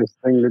done it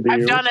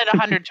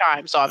 100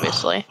 times,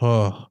 obviously.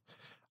 Oh.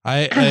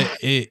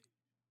 It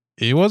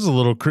was a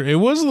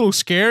little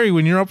scary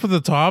when you're up at the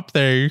top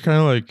there. You're kind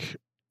of like,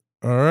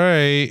 all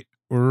right,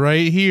 we're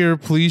right here.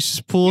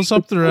 Please pull us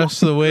up the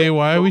rest of the way.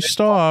 Why are we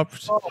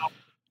stopped?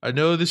 I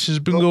know this has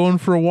been going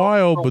for a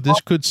while, but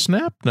this could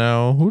snap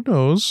now. Who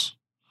knows?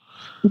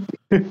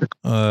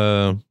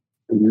 No,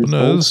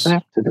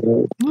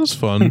 it was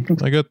fun.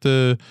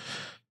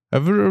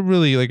 I've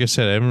really, like I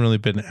said, I haven't really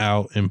been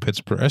out in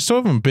Pittsburgh. I still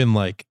haven't been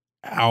like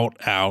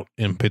out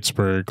in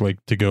Pittsburgh,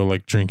 like to go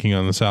like drinking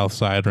on the south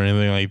side or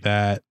anything like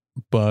that.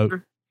 But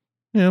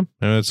yeah,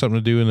 maybe that's something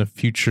to do in a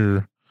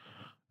future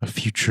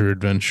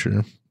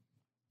adventure.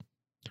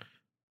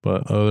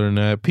 But other than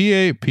that,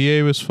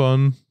 PA was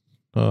fun.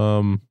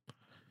 Going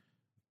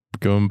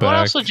back. What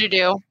else did you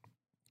do?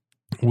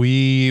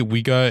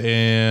 We got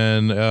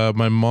in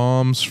my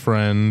mom's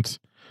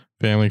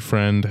family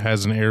friend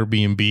has an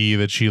Airbnb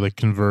that she like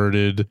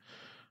converted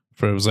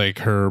for. It was like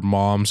her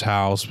mom's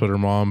house, but her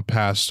mom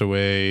passed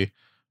away,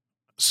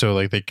 so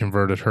like they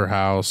converted her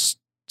house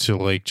to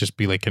like just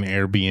be like an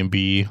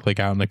Airbnb like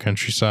out in the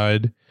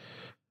countryside,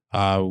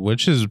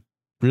 which is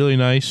really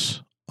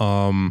nice.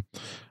 What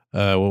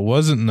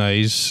wasn't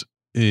nice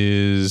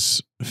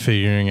is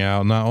figuring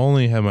out not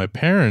only have my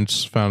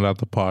parents found out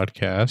the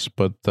podcast,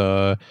 but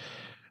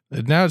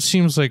now it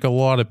seems like a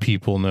lot of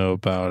people know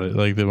about it.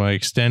 Like my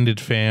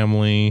extended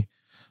family,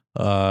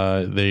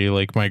 they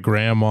like my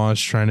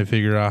grandma's trying to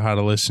figure out how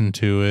to listen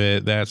to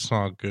it. That's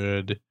not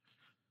good.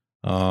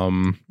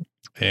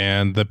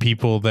 And the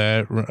people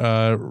that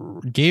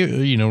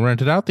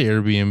rented out the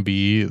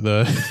Airbnb,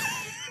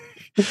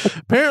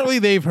 apparently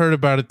they've heard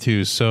about it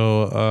too.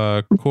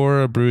 So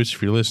Cora, Bruce,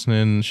 if you're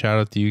listening, shout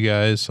out to you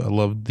guys. I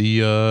loved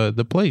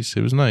the place.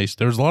 It was nice.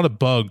 There was a lot of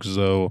bugs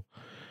though.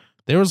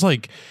 There was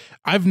like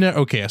I've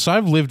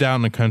lived out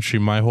in the country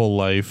my whole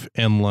life,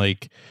 and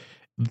like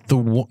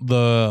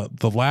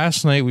the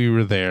last night we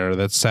were there,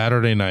 that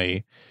Saturday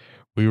night,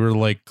 we were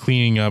like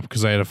cleaning up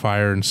because I had a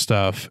fire and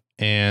stuff,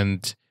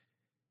 and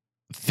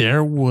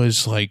there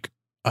was like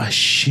a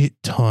shit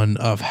ton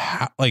of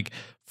like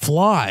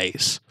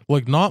flies,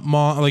 like not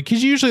like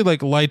because usually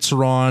like lights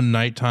are on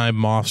nighttime,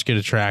 moths get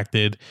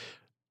attracted,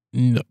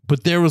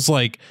 but there was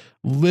like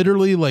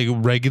literally like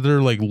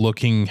regular like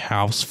looking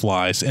house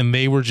flies, and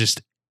they were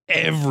just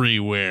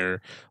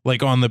everywhere,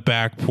 like on the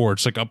back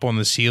porch, like up on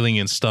the ceiling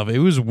and stuff. It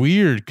was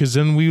weird because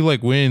then we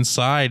like went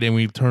inside and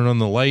we turned on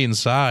the light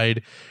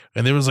inside,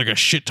 and there was like a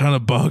shit ton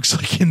of bugs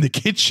like in the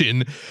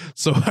kitchen.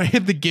 So I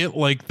had to get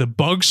like the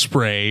bug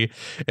spray,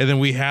 and then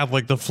we had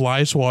like the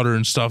fly swatter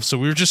and stuff. So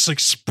we were just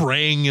like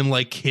spraying and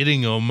like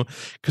hitting them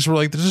because we're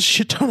like, there's a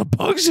shit ton of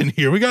bugs in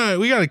here. We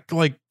gotta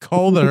like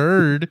call the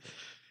herd.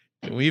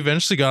 And we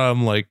eventually got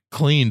them like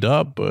cleaned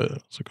up, but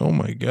it's like, oh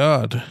my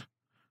God,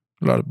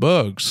 a lot of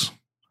bugs.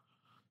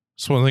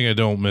 It's one thing I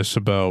don't miss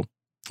about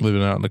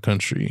living out in the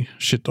country.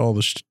 All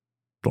the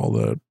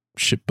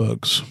shit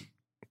bugs.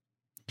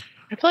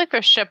 I feel like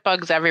there's shit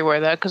bugs everywhere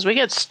though, because we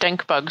get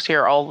stink bugs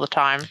here all the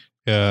time.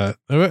 Yeah,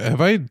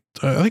 I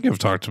think I've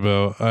talked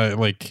about there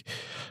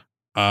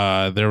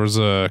was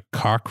a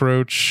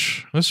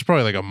cockroach. This is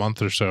probably like a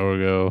month or so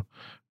ago,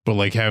 but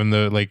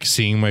like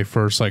seeing my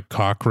first like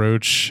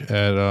cockroach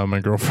at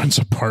my girlfriend's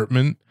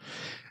apartment,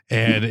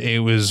 and it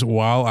was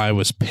while I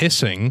was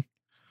pissing.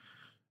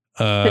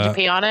 Did you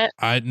pee on it?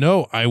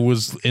 I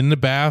was in the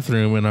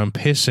bathroom and I'm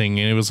pissing,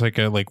 and it was like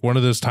one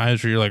of those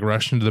times where you're like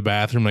rushing to the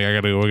bathroom, like I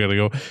gotta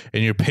go,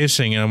 and you're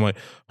pissing, and I'm like,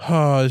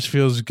 oh, this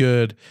feels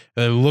good.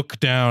 And I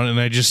look down and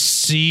I just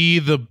see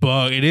the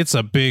bug, and it's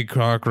a big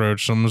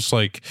cockroach. So I'm just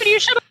like, but you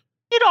should have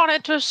peed on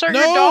it to assert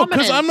your no, dominance.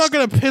 because I'm not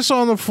gonna piss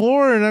on the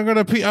floor, and I'm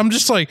gonna pee. I'm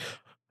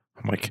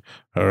like,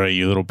 all right,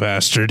 you little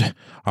bastard,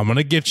 I'm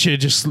gonna get you.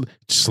 Just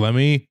let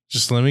me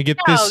get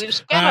this.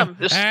 Just get him.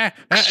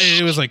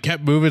 It was like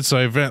kept moving,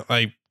 so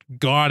I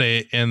got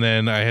it, and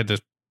then I had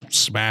to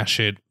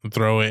smash it and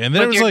throw it, and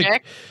then with it was like,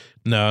 dick?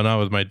 No, not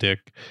with my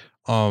dick.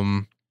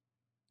 And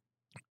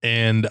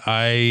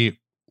I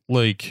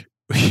like,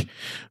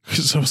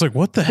 so I was like,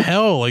 what the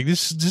hell? Like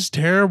this is just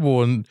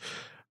terrible. And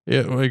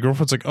yeah, my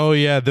girlfriend's like, oh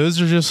yeah, those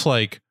are just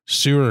like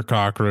sewer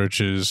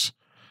cockroaches.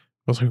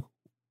 I was like,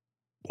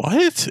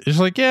 what? It's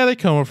like, yeah, they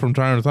come up from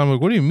time to time. I'm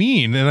like, what do you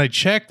mean? And I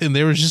checked, and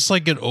there was just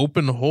like an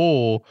open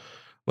hole,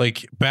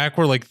 like back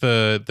where like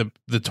the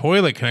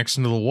toilet connects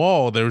into the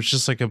wall. There was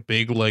just like a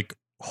big like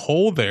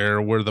hole there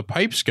where the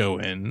pipes go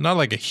in. Not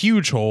like a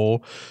huge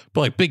hole,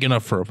 but like big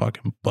enough for a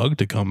fucking bug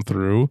to come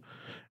through.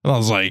 And I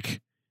was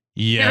like,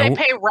 yeah. Do they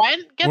pay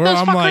rent? Get those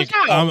I'm fuckers like,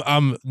 out.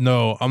 I'm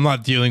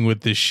not dealing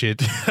with this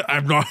shit.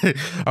 I'm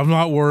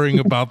not worrying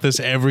about this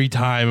every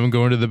time I'm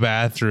going to the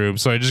bathroom.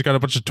 So I just got a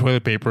bunch of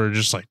toilet paper and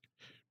just like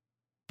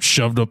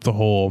shoved up the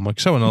hole. I'm like,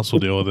 someone else will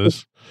deal with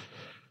this.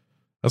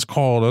 That's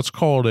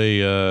called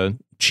a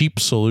cheap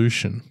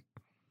solution,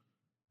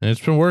 and it's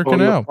been working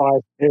out.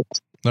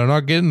 They're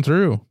not getting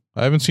through.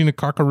 I haven't seen a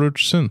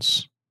cockroach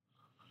since.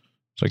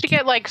 You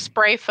get like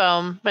spray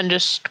foam and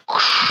just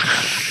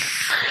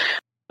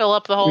fill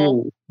up the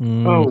hole.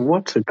 Oh,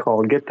 what's it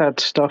called? Get that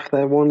stuff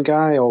that one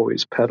guy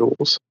always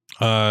peddles.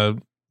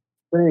 The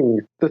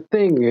thing.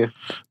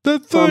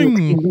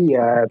 TV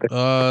ad.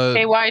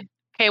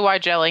 KY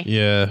jelly.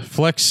 Yeah,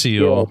 Flex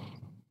Seal.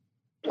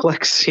 Yeah.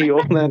 Flex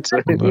Seal. That's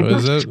it.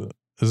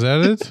 Is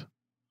that it?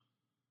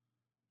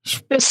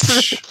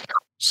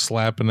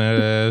 Slapping that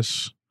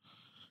ass.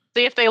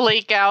 See if they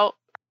leak out.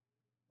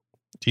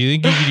 Do you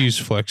think you could use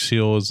Flex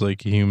Seal as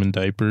like a human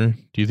diaper?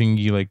 Do you think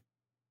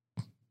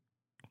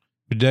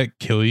would that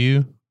kill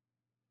you?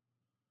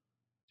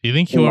 Do you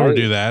think he'll ever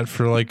do that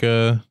for like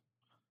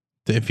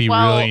if he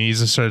really needs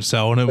to start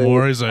selling it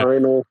more? He's like,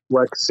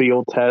 Flex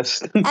Seal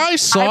test. I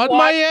sawed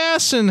my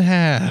ass in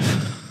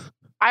half.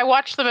 I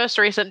watched the most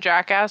recent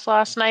Jackass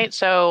last night,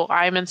 so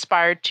I'm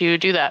inspired to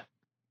do that.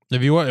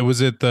 Have you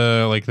was it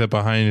the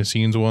behind the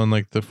scenes one,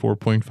 like the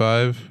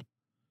 4.5?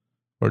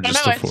 or No,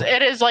 just the 4?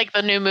 it is like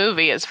the new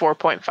movie is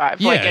 4.5.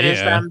 Yeah, like it is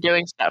yeah. them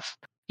doing stuff.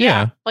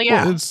 Yeah. Well,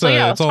 yeah. Well, it's so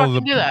yeah, it's let's all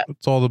fucking do that.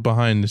 it's all the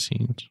behind the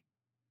scenes.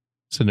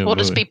 It's a new We'll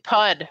movie. just be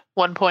PUD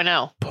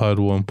 1.0. PUD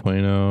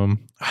 1.0.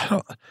 I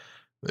don't.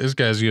 This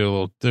guy's get a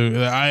little.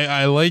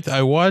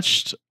 I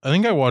watched. I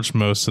think I watched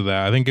most of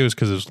that. I think it was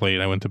because it was late.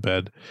 I went to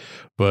bed.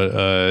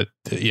 But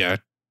yeah,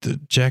 the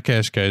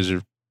Jackass guys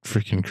are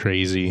freaking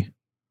crazy.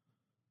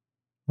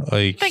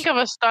 Like, Think of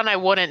a stunt I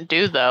wouldn't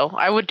do though.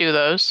 I would do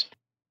those,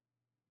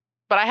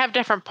 but I have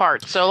different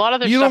parts. So a lot of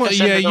their you stuff don't. is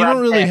Yeah, centered you around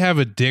don't really dick. have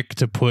a dick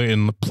to put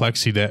in the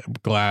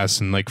plexiglass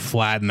and like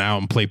flatten out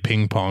and play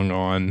ping pong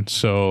on.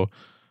 So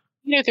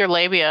You do with your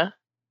labia.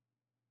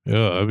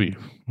 yeah, that'd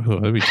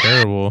be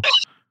terrible.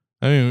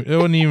 I mean, it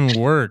wouldn't even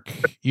work.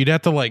 You'd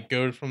have to like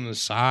go from the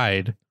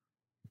side.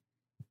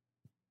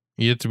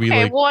 You have to be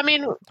Okay, like, well, I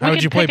mean, how we would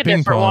could you play pick a ping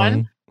different one.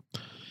 pong?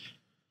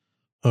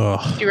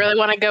 Oh, Do you really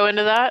want to go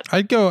into that?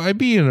 I'd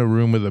be in a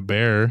room with a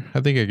bear.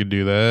 I think I could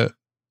do that.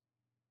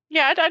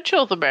 Yeah, I'd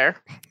chill with the bear.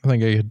 I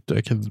think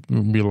I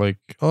could be like,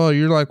 oh,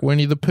 you're like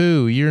Winnie the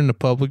Pooh. You're in the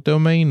public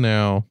domain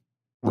now.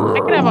 I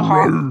could have a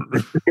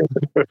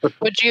hawk.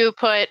 Would you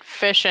put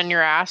fish in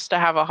your ass to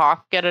have a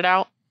hawk get it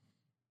out?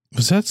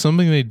 Was that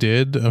something they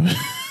did?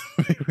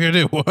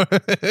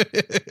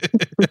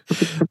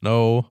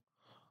 No.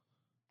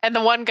 And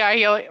the one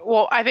guy,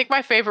 I think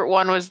my favorite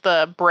one was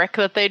the brick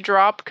that they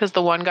drop because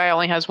the one guy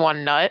only has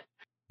one nut.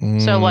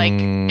 So like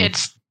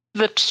it's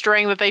the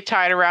string that they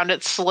tied around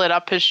it slid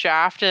up his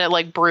shaft and it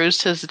like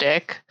bruised his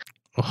dick.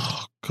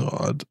 Oh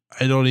God,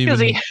 I didn't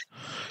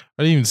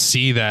even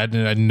see that,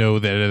 and I know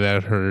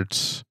that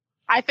hurts.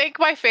 I think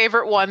my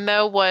favorite one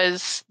though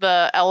was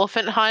the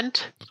elephant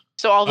hunt.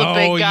 So all the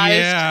big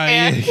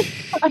guys,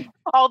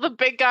 all the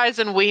big guys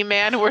in Wee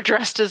Man were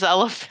dressed as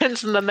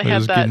elephants, and then they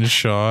had that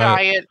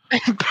giant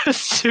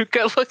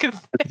bazooka looking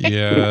thing.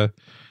 Yeah,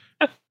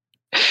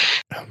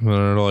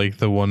 they're like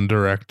the one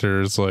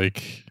director's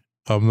like,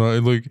 I'm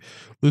not like,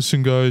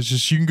 listen guys,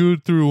 just you can go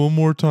through one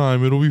more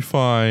time, it'll be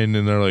fine.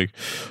 And they're like,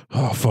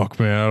 oh fuck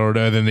man, I don't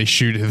know. And then they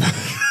shoot him.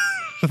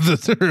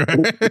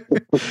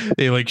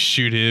 They like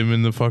shoot him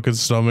in the fucking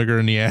stomach or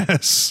in the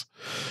ass.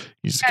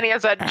 And he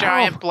has that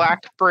giant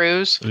black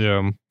bruise.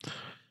 Yeah.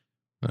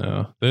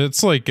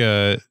 It's like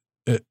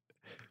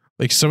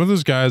like some of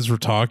those guys were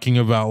talking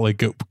about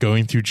like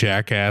going through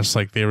Jackass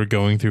like they were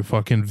going through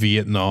fucking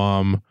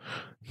Vietnam.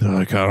 They're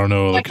like, I don't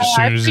know, like as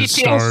soon as it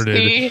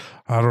started,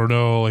 I don't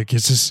know, like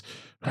is this,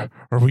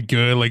 are we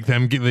good? Like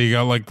they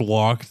got like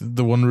locked,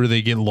 the one where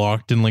they get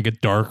locked in like a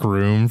dark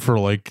room for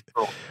like,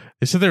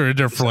 they said they were in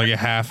there for like a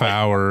half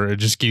hour and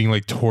just getting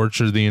like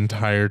tortured the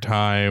entire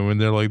time.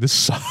 And they're like, this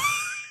sucks.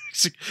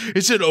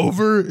 Is it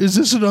over? Is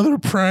this another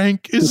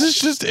prank? Is this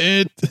just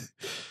it?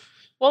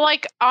 Well,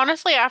 like,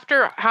 honestly,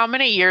 after how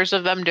many years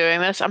of them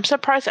doing this, I'm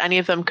surprised any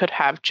of them could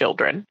have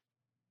children.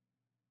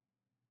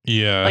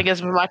 Yeah. Like,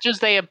 as much as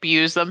they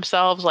abuse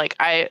themselves, like,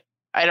 I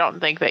don't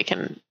think they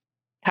can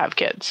have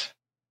kids.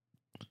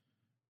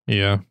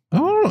 Yeah. I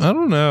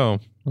don't know.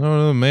 I don't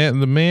know, man.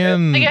 The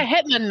man. They get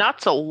hit in the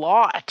nuts a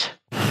lot.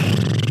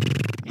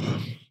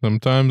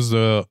 Sometimes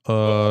the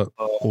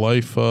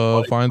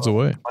life finds a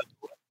way.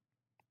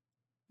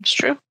 It's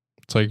true.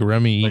 It's like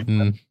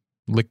Remy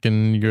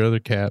licking your other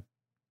cat.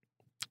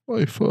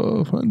 Life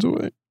finds a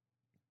way.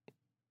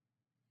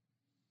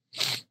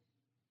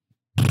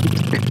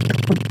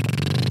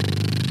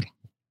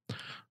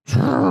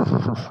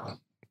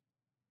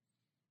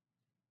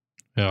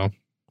 Yeah.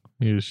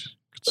 You just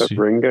could see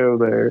Ringo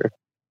there.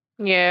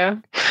 Yeah.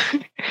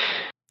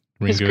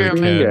 Ringo the cat.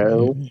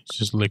 Ringo. He's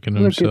just licking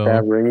Look himself. at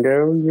that,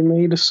 Ringo. You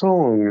made a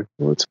song.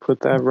 Let's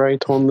put that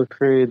right on the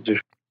fridge.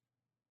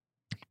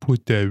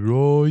 Put that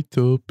right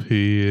up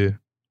here.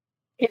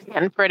 He's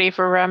getting pretty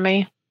for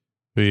Remy.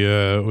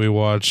 We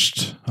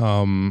watched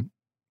when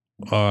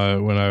I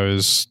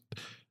was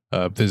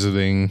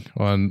visiting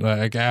on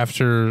like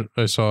after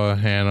I saw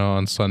Hannah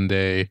on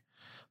Sunday,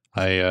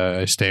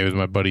 I stayed with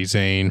my buddy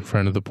Zane,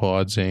 friend of the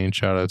pod, Zane.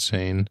 Shout out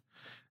Zane.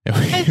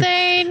 Hi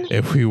Zane.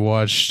 And we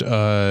watched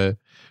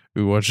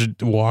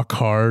Walk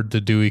Hard, the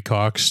Dewey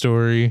Cox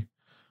story,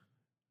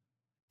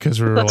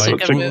 because we were That's like,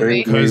 such a good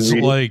movie. because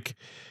like.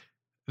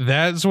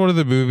 That's one of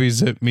the movies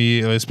that me,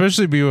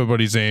 especially me and my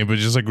buddy Zane, but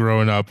just like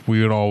growing up,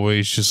 we would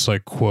always just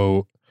like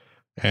quote.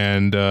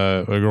 And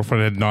my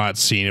girlfriend had not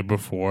seen it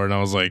before, and I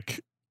was like,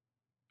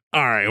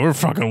 "All right, we're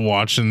fucking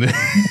watching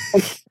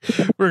this.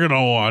 We're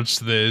gonna watch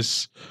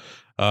this."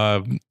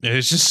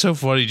 It's just so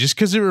funny, just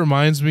because it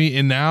reminds me.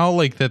 And now,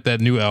 like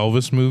that new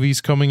Elvis movie's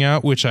coming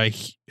out, which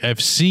I've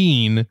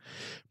seen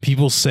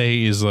people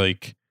say is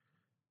like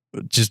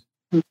just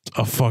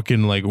a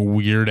fucking like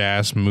weird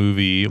ass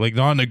movie, like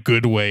not in a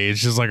good way.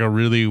 It's just like a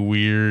really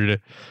weird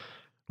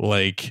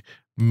like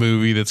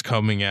movie that's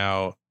coming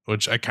out,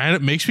 which I kind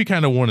of makes me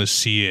kind of want to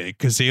see it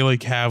because they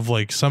like have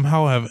like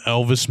somehow have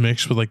Elvis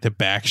mixed with like the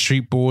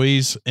Backstreet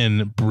Boys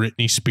and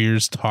Britney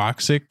Spears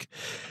Toxic.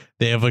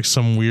 They have like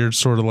some weird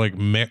sort of like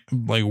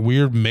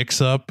weird mix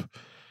up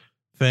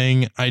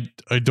thing. I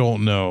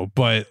don't know,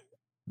 but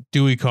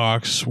Dewey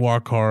Cox,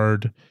 Walk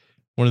Hard,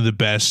 one of the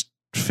best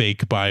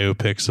fake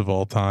biopics of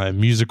all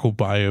time, musical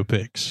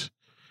biopics.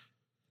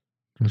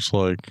 It's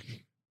like,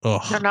 oh,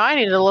 Now I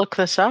need to look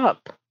this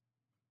up.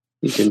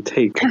 You can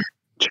take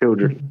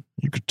children.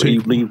 you could But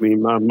you take leave me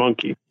my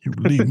monkey. You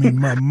leave me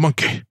my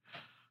monkey.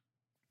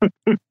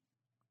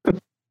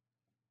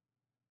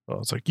 Oh,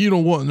 it's like, you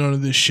don't want none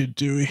of this shit,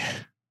 Dewey.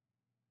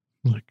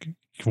 Like,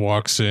 he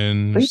walks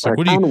in. I It's like,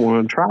 kind of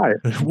want to try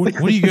it.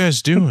 what are you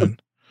guys doing?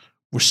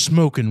 We're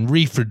smoking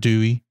reefer,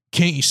 Dewey.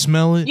 Can't you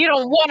smell it? You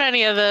don't want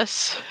any of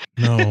this.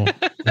 No.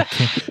 I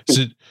can't. Is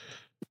it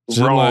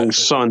Wrong like-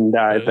 son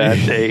died that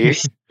day.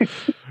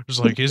 It's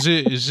like, is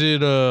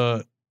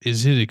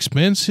it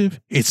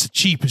expensive? It's the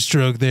cheapest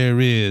drug there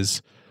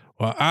is.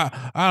 Well,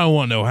 I don't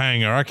want no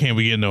hangover. I can't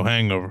be getting no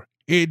hangover.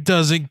 It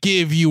doesn't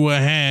give you a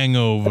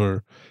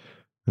hangover.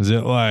 Is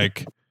it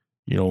like,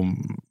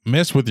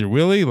 mess with your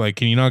willy? Like,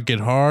 can you not get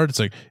hard? It's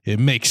like, it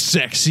makes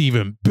sex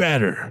even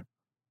better.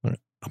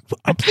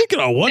 I'm thinking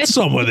I want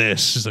some of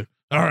this. It's like,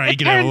 all right, you It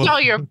can have a turns little. all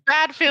your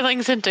bad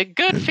feelings into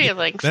good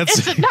feelings. That's-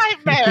 It's a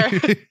nightmare.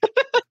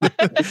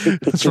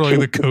 That's really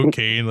the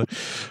cocaine. Like,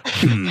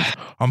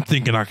 I'm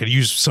thinking I could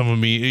use some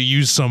of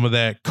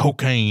that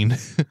cocaine.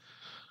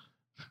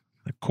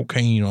 The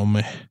cocaine on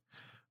me.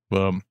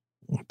 But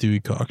Dewey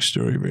Cox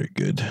story, very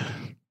good.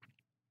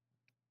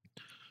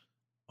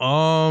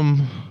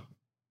 I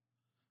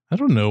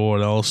don't know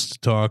what else to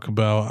talk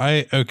about.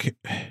 Okay.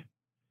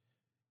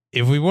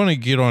 If we want to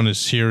get on a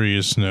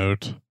serious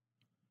note,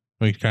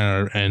 we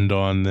kind of end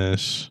on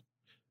this.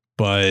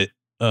 But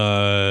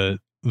the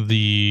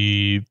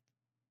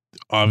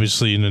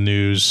obviously in the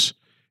news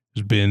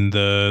has been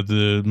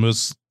the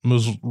most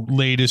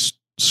latest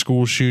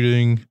school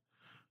shooting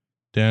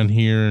down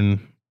here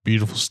in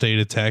beautiful state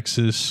of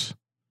Texas.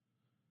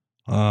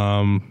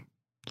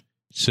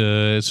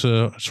 It's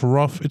a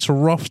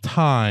rough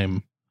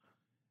time,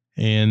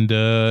 and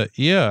I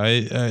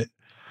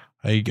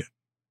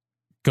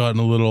got in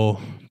a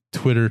little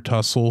Twitter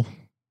tussle.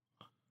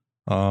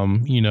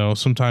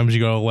 Sometimes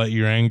you gotta let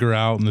your anger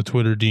out in the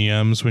Twitter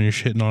DMs when you're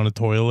shitting on a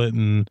toilet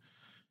and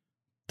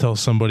tell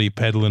somebody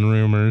peddling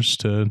rumors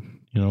to,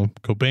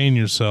 go bang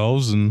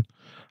yourselves. And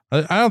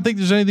I don't think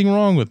there's anything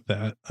wrong with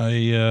that.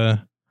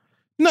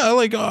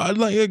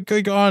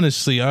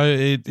 Honestly,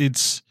 I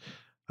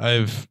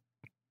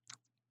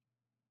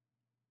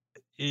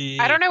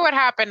don't know what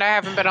happened. I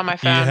haven't been on my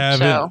phone. You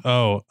haven't? So.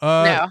 Oh,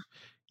 No.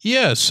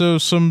 Yeah. So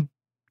some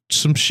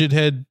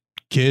shithead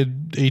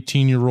kid,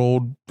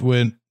 18-year-old,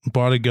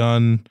 bought a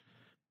gun.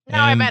 No,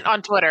 I meant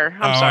on Twitter.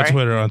 I'm sorry. On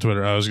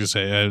Twitter. I was gonna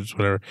say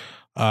whatever.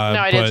 No,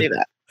 I didn't see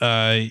that.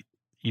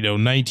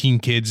 19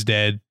 kids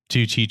dead,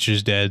 2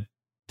 teachers dead.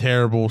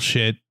 Terrible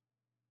shit.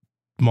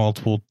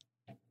 Multiple,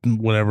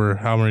 whatever.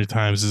 How many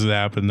times has it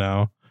happened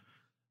now?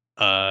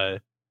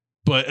 But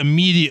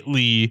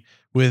immediately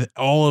with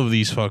all of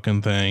these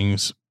fucking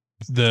things,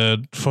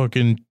 the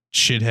fucking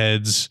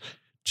shitheads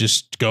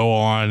just go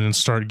on and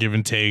start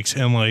giving takes,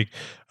 and like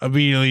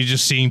immediately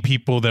just seeing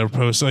people that are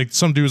posting, like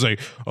some dude's like,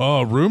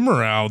 oh,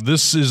 rumor out,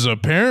 this is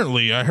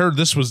apparently, I heard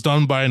this was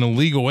done by an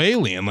illegal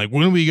alien, like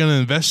when are we gonna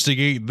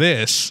investigate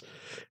this?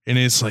 And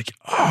it's like,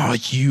 oh,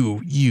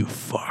 you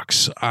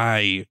fucks.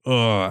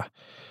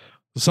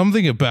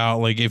 Something about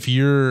like if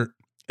your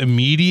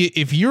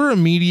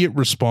immediate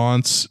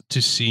response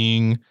to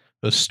seeing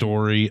a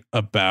story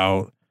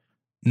about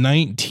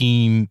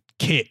 19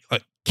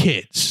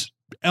 kids,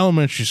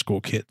 elementary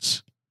school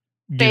kids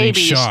getting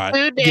Babies, shot,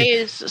 2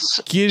 days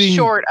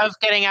short of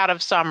getting out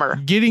of summer,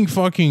 getting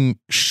fucking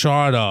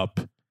shot up,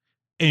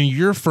 and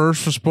your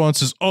first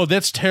response is, oh,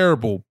 that's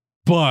terrible,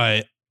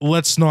 but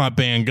let's not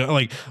ban gun,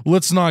 like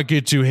let's not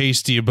get too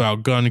hasty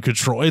about gun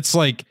control. It's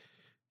like,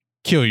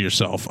 kill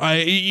yourself.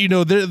 I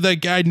know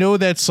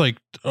that's like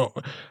a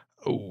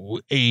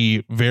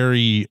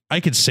very, I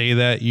could say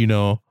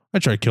that, I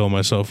tried killing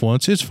myself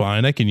once. It's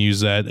fine. I can use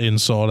that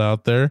insult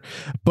out there.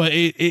 But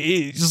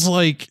it's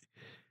like,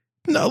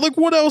 no, like,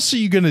 what else are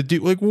you going to do?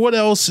 Like, what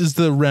else is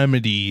the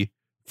remedy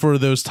for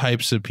those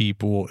types of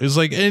people? Is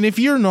like, and if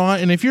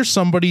you're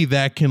somebody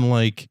that can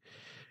like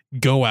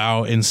go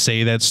out and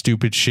say that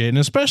stupid shit, and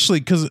especially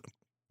because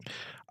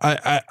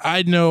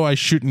I know I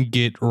shouldn't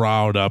get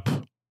riled up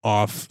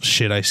off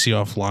shit I see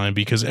offline,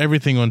 because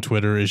everything on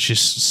Twitter is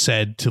just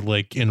said to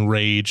like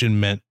enrage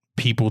and meant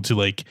people to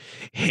like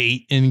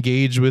hate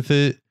engage with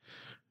it.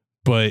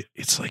 But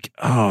it's like,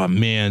 oh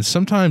man,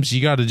 sometimes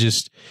you gotta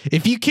just,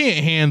 if you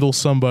can't handle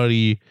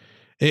somebody,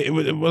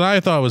 what I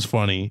thought was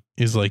funny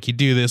is like, you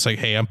do this, like,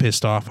 hey, I'm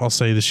pissed off, I'll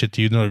say this shit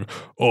to you, and they're like,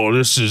 oh,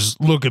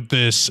 look at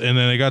this. And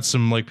then I got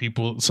some like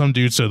people, some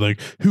dude said like,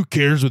 who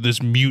cares what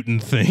this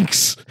mutant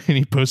thinks? And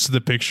he posted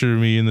the picture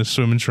of me in the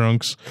swimming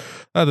trunks.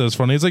 I thought that was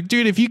funny. It's like,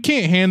 dude, if you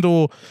can't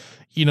handle,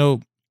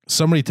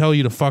 somebody tell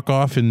you to fuck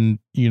off and,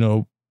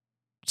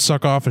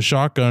 suck off a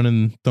shotgun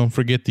and don't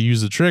forget to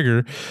use the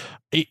trigger,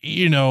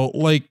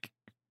 like,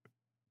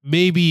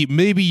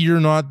 maybe you're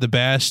not the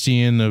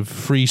bastion of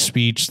free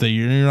speech, that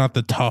you're not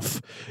the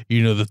tough,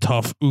 the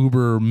tough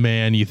Uber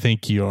man you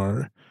think you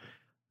are,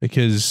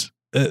 because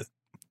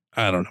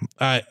I don't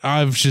know.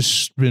 I've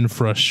just been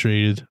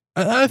frustrated.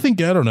 I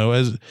think, I don't know,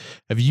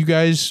 have you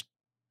guys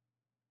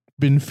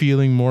been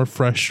feeling more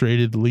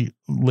frustrated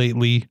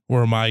lately,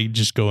 or am I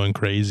just going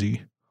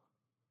crazy?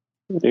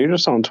 You're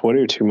just on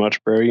Twitter too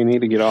much, bro. You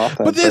need to get off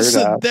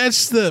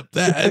that.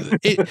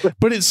 But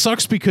but it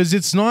sucks because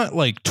it's not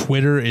like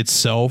Twitter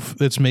itself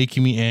that's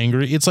making me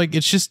angry. It's like,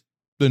 it's just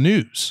the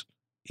news,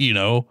 you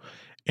know?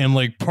 And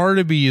like, part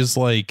of me is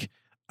like,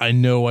 I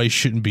know I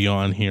shouldn't be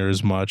on here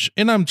as much,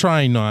 and I'm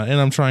trying not, and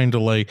I'm trying to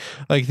like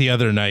the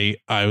other night,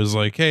 I was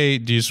like, hey,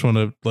 do you just want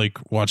to like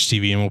watch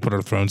TV, and we'll put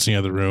our phones in the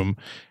other room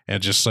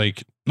and just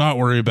like not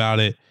worry about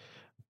it.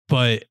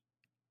 But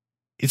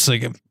it's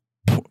like,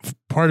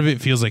 part of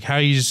it feels like how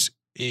you just,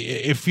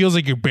 it feels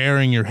like you're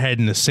burying your head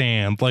in the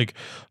sand. Like,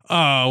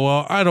 oh,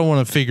 well, I don't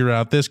want to figure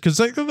out this. Cause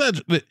like,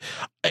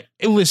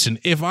 listen,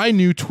 if I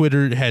knew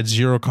Twitter had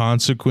zero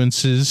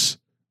consequences,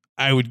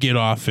 I would get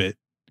off it.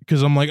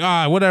 Cause I'm like,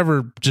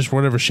 whatever, just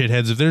whatever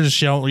shitheads, if they're just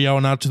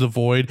yelling out to the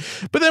void.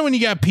 But then when you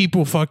got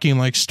people fucking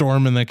like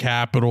storming the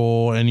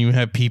Capitol, and you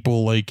have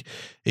people like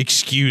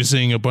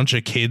excusing a bunch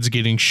of kids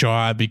getting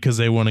shot because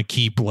they want to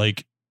keep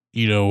like,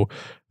 you know,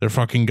 their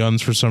fucking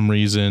guns for some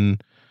reason.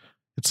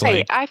 It's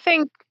like, I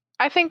think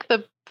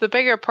the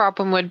bigger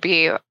problem would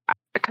be,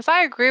 because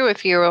I agree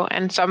with you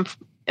in some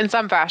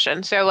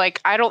fashion. So like,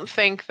 I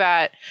think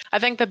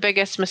the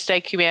biggest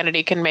mistake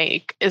humanity can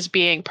make is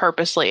being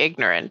purposely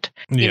ignorant.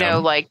 You know,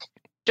 like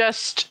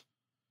just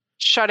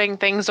shutting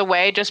things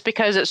away just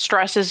because it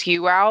stresses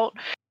you out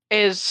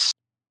is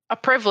a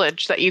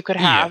privilege that you could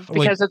have,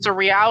 because it's a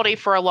reality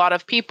for a lot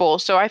of people.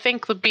 So I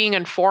think being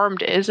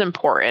informed is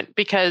important,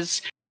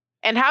 because,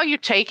 and how you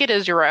take it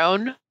is your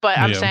own, but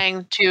I'm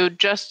saying to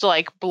just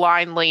like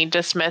blindly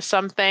dismiss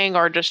something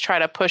or just try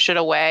to push it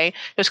away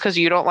just because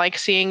you don't like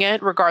seeing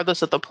it,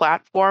 regardless of the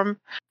platform,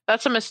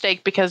 that's a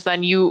mistake, because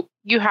then you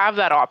have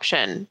that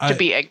option to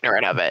be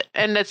ignorant of it.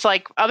 And it's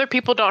like, other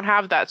people don't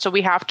have that. So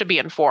we have to be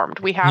informed.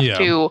 We have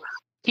to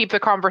keep the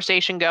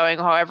conversation going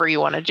however you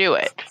want to do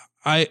it.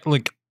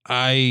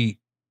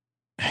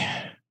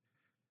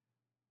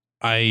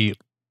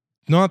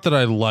 Not that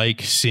I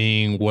like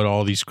seeing what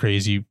all these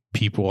crazy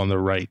people on the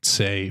right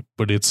say,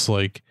 but it's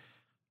like,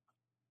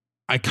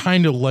 I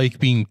kind of like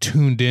being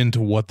tuned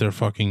into what they're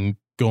fucking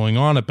going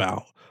on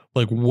about.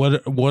 Like,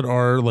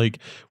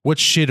 what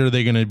shit are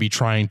they going to be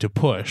trying to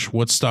push?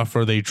 What stuff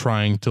are they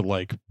trying to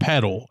like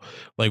peddle?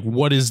 Like,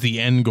 what is the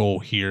end goal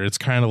here? It's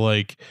kind of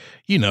like,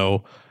 you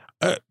know,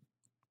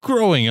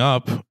 growing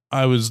up,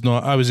 I was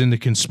into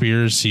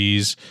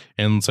conspiracies,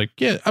 and it's like,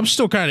 yeah, I'm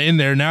still kind of in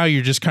there. Now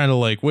you're just kind of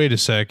like, wait a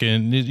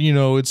second, you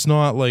know, it's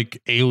not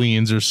like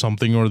aliens or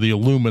something, or the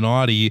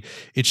Illuminati.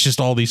 It's just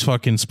all these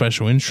fucking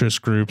special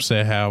interest groups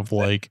that have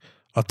like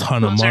a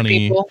ton of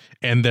money,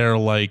 and they're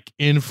like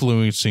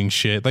influencing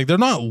shit. Like, they're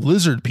not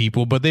lizard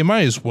people, but they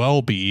might as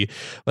well be.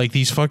 Like,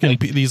 these fucking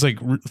these like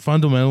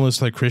fundamentalist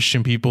like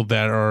Christian people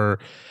that are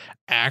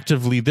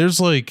actively, there's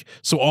like,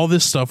 so all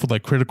this stuff with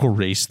like critical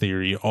race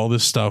theory, all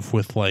this stuff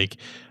with like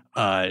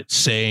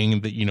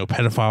saying that, you know,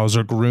 pedophiles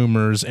are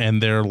groomers,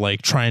 and they're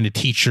like trying to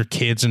teach your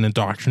kids and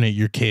indoctrinate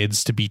your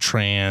kids to be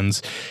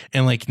trans.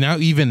 And like,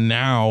 even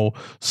now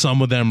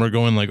some of them are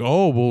going like,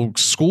 oh, well,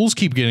 schools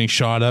keep getting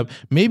shot up,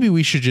 maybe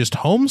we should just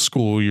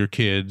homeschool your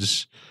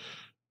kids.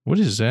 What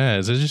is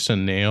that? Is that just a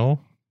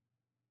nail?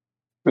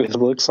 It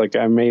looks like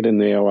I made a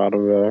nail out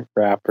of a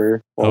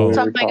wrapper.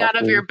 Something out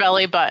of your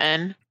belly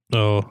button.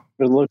 Oh,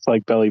 it looks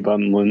like belly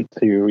button lint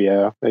too.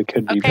 Yeah, it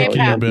could be belly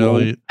button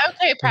lint.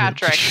 Okay,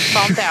 Patrick,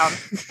 calm down.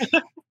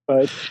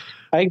 But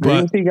I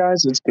agree with you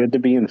guys. It's good to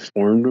be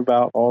informed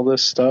about all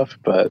this stuff,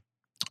 but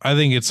I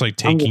think it's like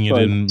taking it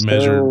in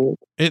measure.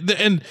 It's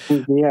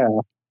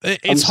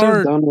I'm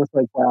hard. So done with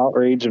like the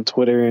outrage of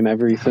Twitter and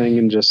everything,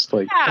 and just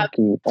like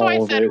fucking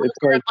all of it.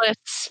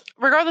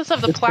 Regardless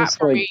of the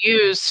platform you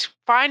use,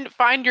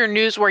 find your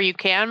news where you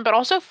can, but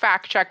also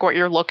fact check what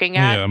you're looking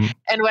at.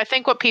 And I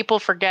think what people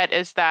forget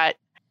is that,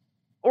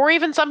 or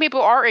even some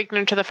people are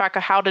ignorant to the fact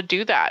of how to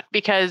do that,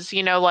 because,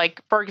 you know,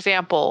 like, for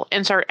example,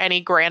 insert any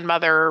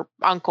grandmother,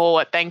 uncle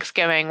at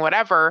Thanksgiving,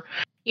 whatever.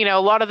 You know,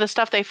 a lot of the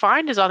stuff they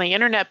find is on the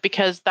internet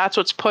because that's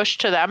what's pushed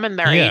to them in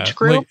their age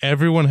group. Like,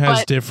 everyone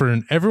has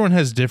different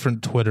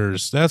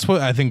Twitters. That's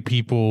what I think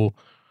people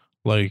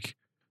like.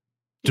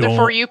 The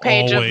For You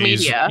page of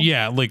media.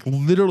 Yeah, like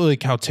literally,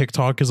 like how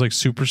TikTok is like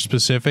super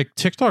specific.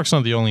 TikTok's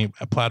not the only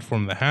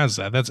platform that has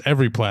that. That's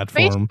every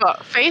platform.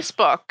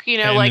 Facebook, you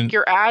know, and like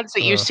your ads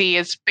that you see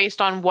is based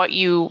on what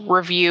you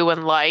review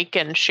and like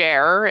and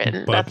share,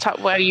 and that's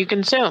what you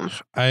consume.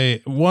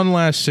 One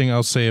last thing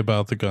I'll say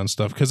about the gun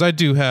stuff, because I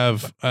do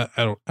have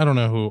I don't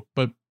know who,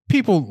 but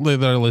people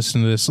that are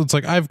listening to this, it's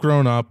like, I've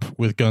grown up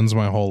with guns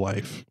my whole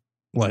life.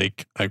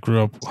 Like, I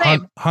grew up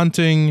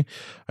hunting.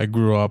 I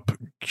grew up,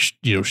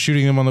 you know,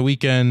 shooting them on the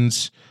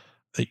weekends.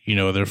 You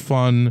know, they're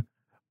fun,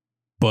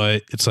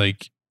 but it's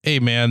like, hey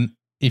man,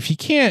 if you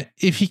can't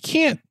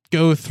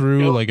go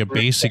through like a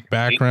basic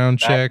background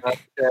check,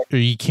 or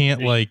you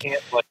can't like,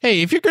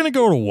 hey, if you're gonna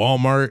go to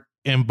Walmart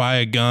and buy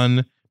a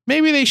gun,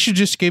 maybe they should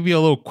just give you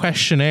a little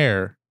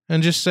questionnaire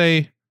and just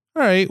say,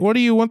 All right, what do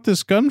you want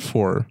this gun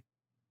for?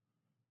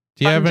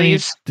 Do you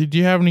Funsies. did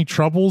you have any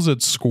troubles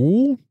at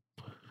school?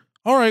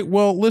 All right,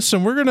 well,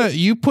 listen,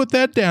 you put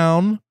that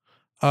down.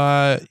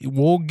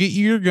 We'll get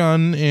you your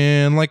gun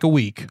in like a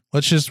week.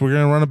 We're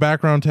gonna run a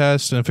background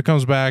test, and if it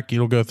comes back,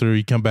 it'll go through.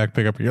 You come back,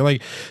 pick up. You're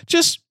like,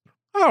 just,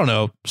 I don't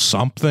know,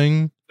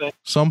 something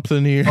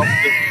here.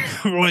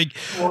 Like,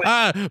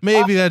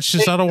 maybe that's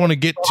just, I don't want to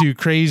get too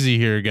crazy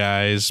here,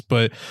 guys,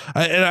 but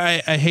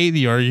I hate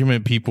the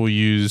argument people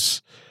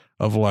use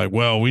of like,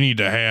 well, we need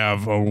to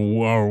have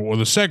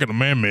the Second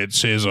Amendment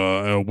says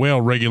a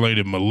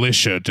well-regulated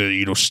militia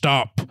to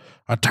stop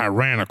a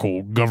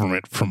tyrannical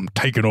government from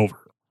taking over.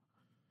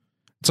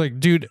 It's like,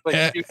 dude,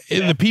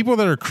 the people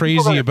that are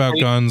crazy about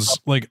guns,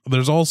 like,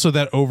 there's also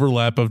that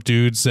overlap of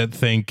dudes that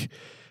think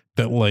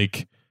that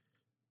like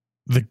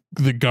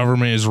the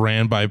government is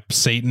ran by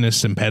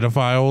Satanists and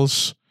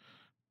pedophiles,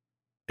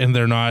 and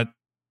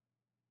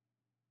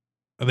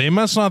they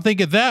must not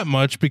think it that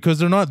much because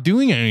they're not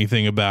doing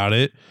anything about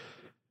it.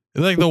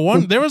 Like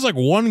there was like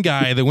one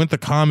guy that went to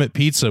Comet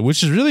Pizza,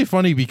 which is really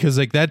funny because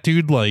like that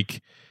dude,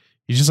 like,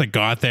 he just like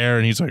got there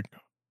and he's like,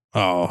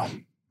 oh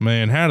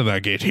man, how did I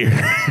get here?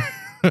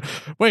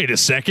 Wait a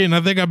second, I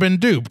think I've been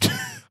duped.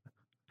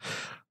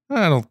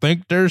 I don't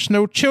think there's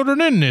no children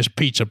in this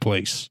pizza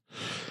place.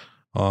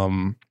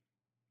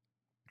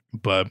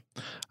 But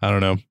I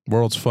don't know.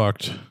 World's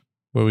fucked.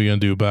 What are we gonna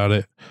do about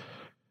it?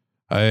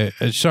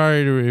 I'm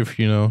sorry if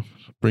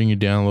bring you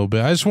down a little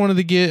bit. I just wanted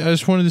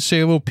to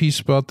say a little piece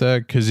about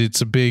that because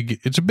it's a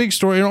big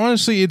story, and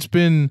honestly, it's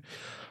been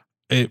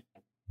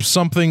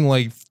something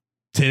like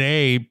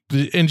today,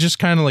 and just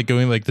kind of like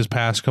going like this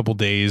past couple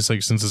days,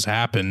 like since this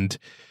happened,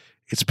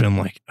 it's been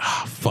like,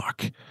 oh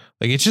fuck,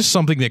 like it's just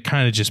something that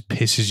kind of just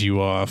pisses you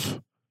off.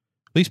 At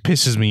least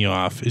pisses me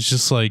off. It's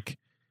just like,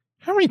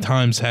 how many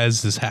times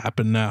has this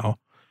happened now?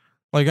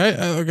 Like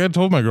I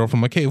told my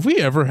girlfriend, like, hey, if we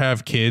ever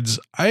have kids,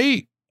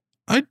 I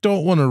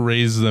don't want to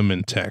raise them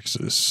in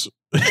Texas.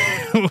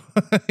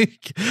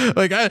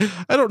 like I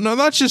don't know,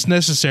 not just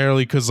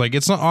necessarily because like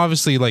it's not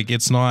obviously like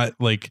it's not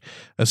like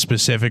a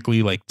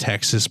specifically like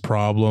Texas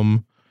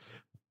problem,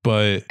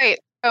 but Wait,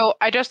 so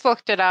I just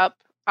looked it up.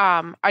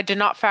 I did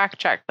not fact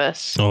check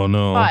this. Oh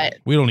no, but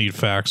we don't need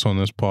facts on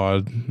this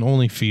pod.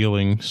 Only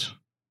feelings.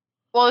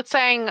 Well, it's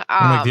saying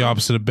I'm like the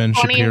opposite of Ben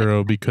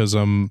Shapiro because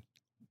I'm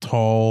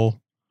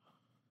tall.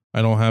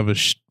 I don't have a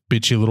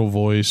bitchy little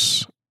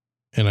voice,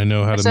 and I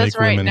know how to make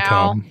women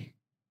come.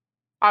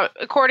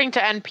 According to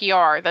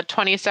NPR, that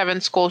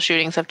 27 school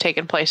shootings have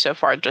taken place so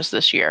far just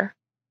this year.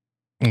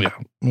 Yeah,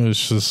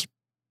 it's just.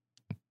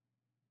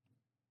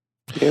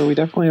 Yeah, we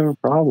definitely have a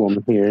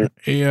problem here.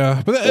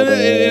 Yeah, but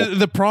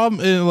the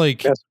problem, like,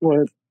 guess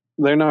what?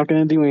 They're not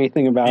going to do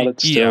anything about it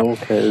still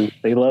because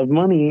they love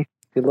money.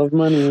 They love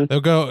money.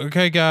 They'll go,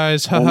 okay,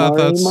 guys, haha,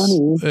 that's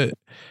money.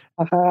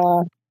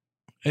 Haha.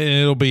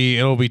 It'll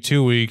be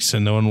 2 weeks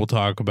and no one will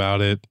talk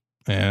about it.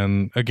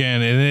 And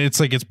again, and it's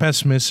like, it's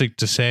pessimistic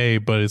to say,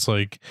 but it's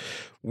like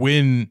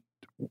when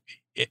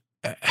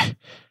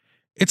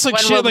it's like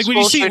shit. Like when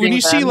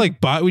you see like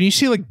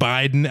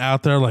Biden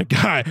out there, like,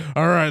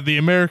 all right, the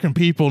American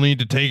people need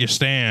to take a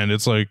stand.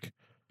 It's like,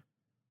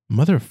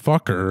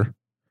 motherfucker,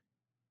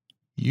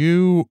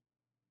 you're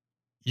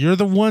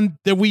the one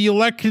that we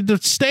elected to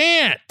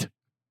stand.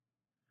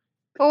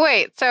 Oh,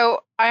 wait,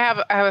 so I have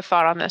a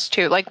thought on this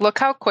too. Like, look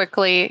how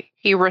quickly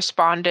he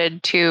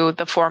responded to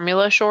the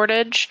formula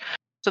shortage.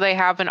 So they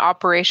have an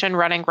operation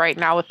running right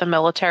now with the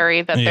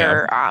military that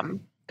they're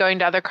going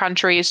to other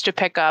countries to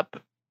pick up,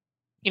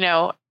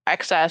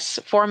 excess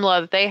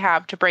formula that they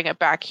have to bring it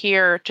back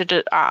here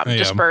to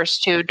disperse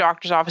to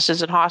doctors'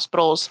 offices and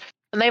hospitals.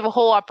 And they have a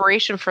whole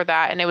operation for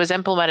that, and it was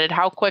implemented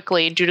how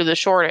quickly due to the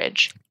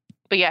shortage.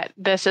 But yet,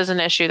 this is an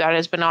issue that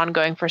has been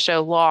ongoing for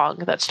so long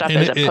that stuff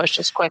isn't pushed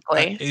as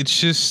quickly. It's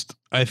just,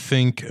 I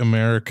think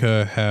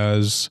America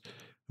has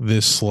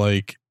this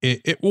like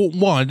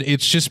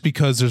it's just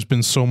because there's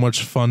been so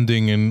much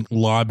funding and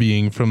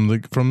lobbying from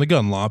the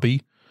gun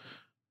lobby.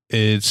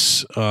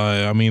 It's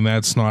I mean,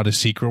 that's not a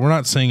secret. We're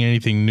not saying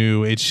anything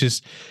new. It's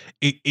just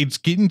it's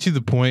getting to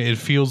the point. It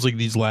feels like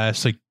these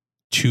last like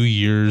 2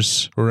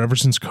 years or ever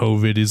since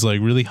COVID is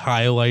like really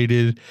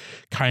highlighted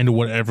kind of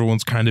what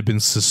everyone's kind of been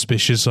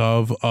suspicious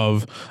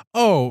of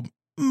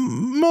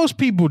most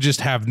people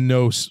just have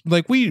no,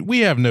 like we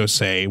have no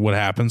say what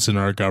happens in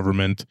our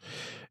government.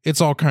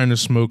 It's all kind of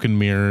smoke and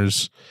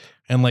mirrors.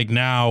 And like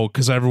now,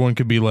 because everyone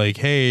could be like,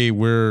 hey,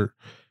 we're,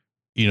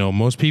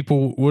 most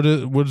people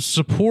would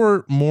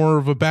support more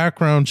of a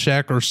background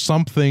check or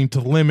something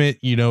to limit,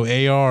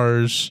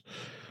 ARs.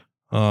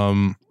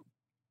 I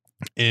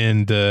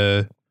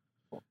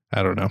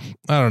don't know.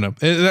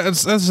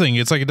 That's the thing.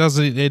 It's like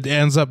it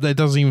ends up that it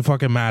doesn't even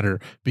fucking matter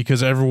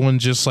because everyone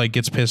just like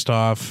gets pissed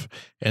off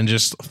and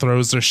just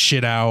throws their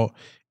shit out.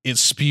 It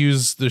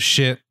spews the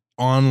shit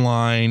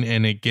online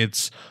and it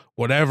gets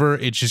whatever.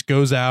 It just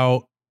goes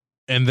out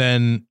and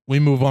then we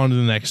move on to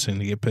the next thing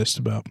to get pissed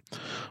about.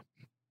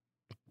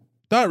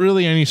 Not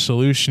really any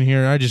solution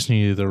here. I just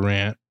needed the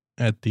rant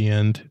at the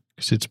end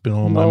because it's been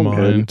on my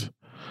mind.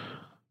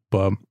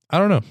 But I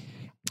don't know.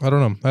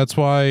 That's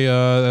why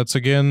that's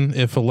again,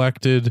 if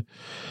elected,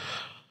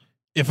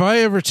 if I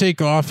ever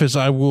take office,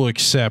 I will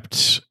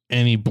accept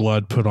any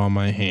blood put on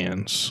my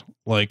hands.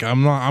 Like,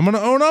 I'm going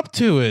to own up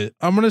to it.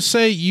 I'm going to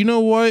say, you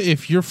know what?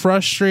 If you're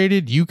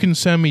frustrated, you can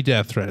send me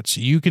death threats.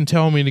 You can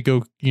tell me to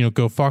go,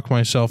 go fuck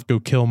myself, go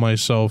kill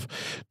myself,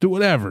 do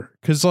whatever.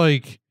 Cause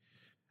like,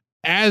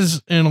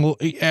 as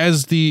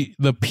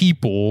the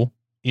people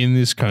in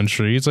this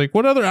country, it's like,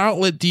 what other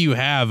outlet do you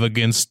have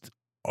against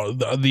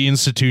the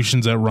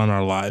institutions that run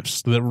our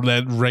lives, that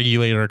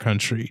regulate our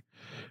country?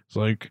 It's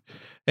like,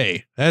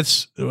 hey,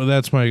 that's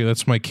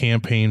my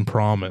campaign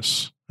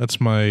promise. That's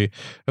my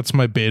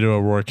Beto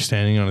O'Rourke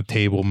standing on a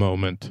table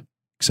moment.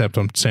 Except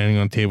I'm standing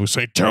on a table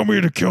saying, "Tell me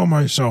to kill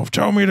myself.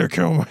 Tell me to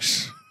kill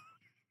myself."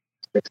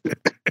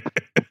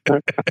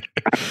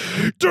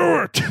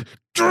 Do it.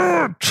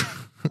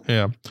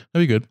 Yeah, that'd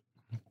be good.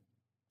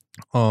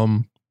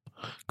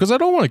 Because I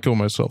don't want to kill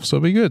myself, so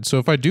it'd be good. So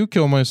if I do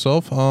kill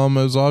myself, it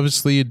was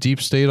obviously a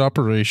deep state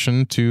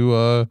operation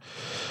to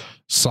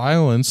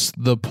silence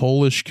the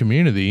Polish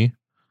community.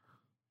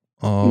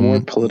 More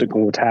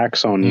political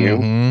attacks on you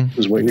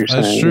is what you're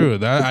saying. That's true.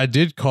 That I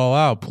did call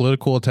out.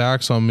 Political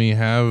attacks on me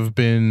have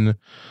been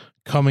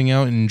coming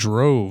out in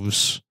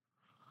droves.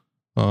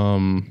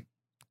 And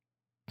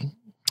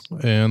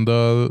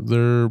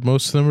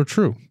most of them are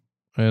true.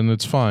 And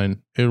it's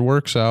fine. It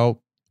works out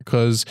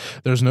because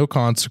there's no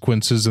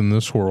consequences in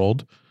this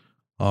world.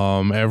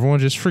 Everyone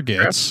just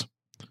forgets.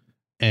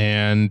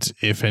 And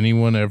if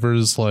anyone ever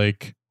is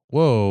like,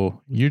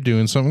 whoa, you're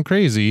doing something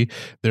crazy,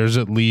 there's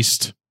at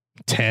least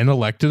 10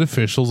 elected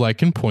officials I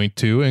can point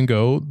to and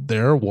go,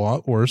 they're a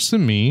lot worse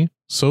than me,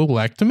 so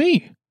elect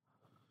me.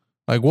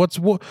 Like, what's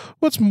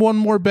one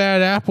more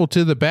bad apple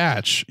to the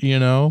batch,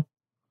 I'm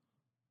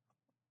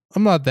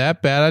not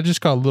that bad. I just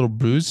got little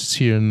bruises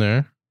here and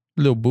there.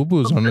 Little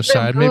boo-boos on the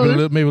side. Maybe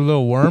a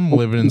little worm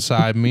living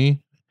inside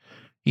me.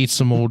 Eat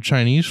some old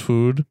Chinese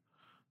food.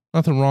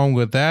 Nothing wrong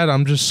with that.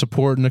 I'm just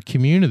supporting the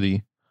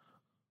community.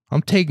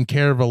 I'm taking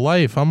care of a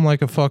life. I'm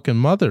like a fucking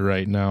mother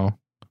right now.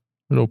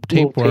 Little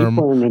tapeworm.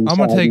 I'm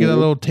going to take that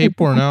little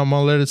tapeworm out. I'm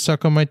going to let it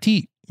suck on my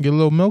teeth. Get a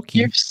little milky.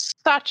 You're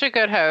such a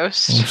good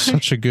host. I'm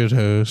such a good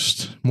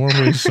host. More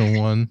ways than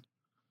one.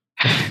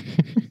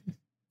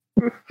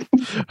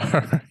 All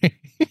right.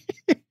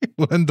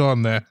 We'll end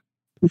on that.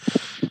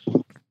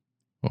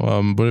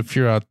 But if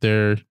you're out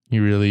there,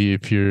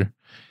 if you're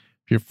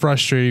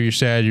frustrated, you're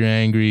sad, you're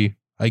angry,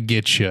 I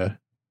get you.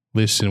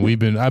 Listen,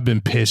 I've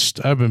been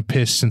pissed. I've been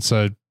pissed since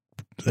I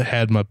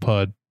had my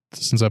PUD,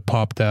 since I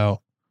popped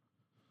out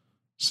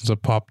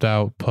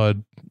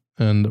PUD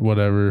and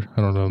whatever.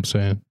 I don't know what I'm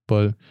saying,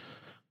 but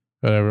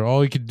whatever.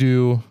 All you could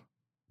do,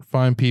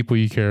 find people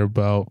you care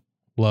about,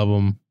 love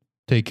them,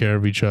 take care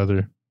of each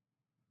other.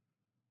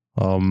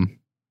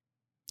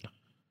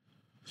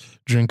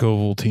 Drink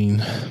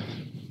Ovaltine.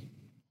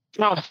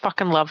 Oh, I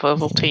fucking love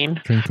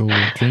Ovaltine.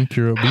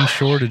 Be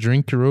sure to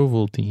drink your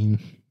Ovaltine.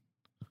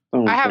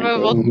 I have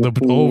Ovaltine. The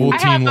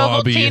Ovaltine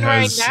lobby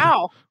has right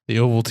now. The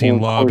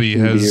Ovaltine lobby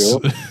has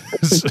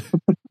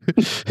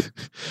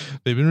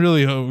they've been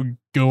really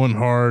going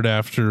hard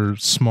after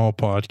small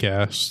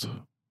podcast.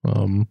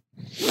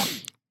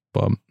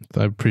 But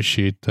I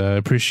appreciate that. I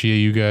appreciate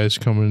you guys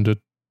coming to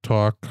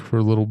talk for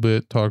a little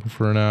bit, talking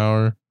for an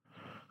hour.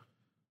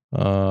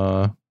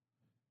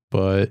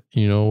 But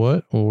you know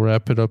what? We'll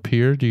wrap it up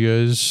here. Do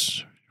you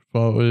guys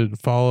follow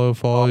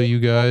you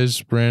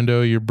guys?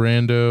 Brando, your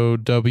Brando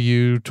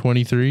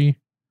W23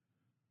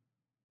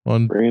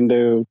 on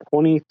Brando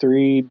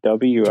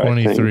 23W.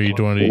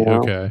 2320.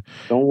 Okay.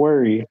 Don't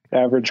worry.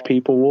 Average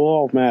people will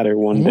all matter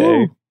one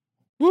day.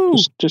 Woo.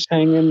 Just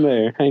hang in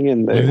there. Hang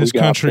in there. When this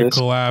country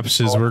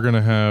collapses, we're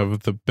gonna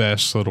have the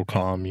best little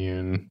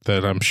commune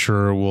that I'm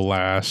sure will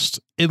last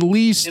at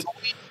least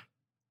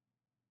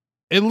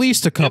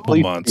a couple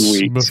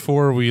months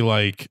before we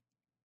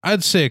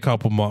I'd say a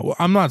couple months.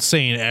 I'm not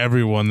saying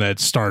everyone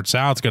that starts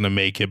out is going to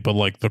make it, but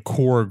like the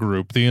core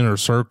group, the inner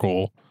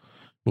circle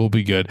will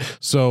be good.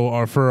 So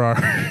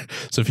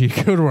so if you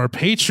go to our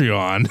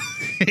Patreon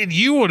and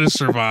you want to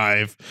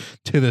survive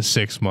to the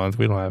 6 month,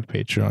 we don't have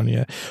Patreon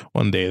yet.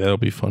 One day that'll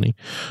be funny.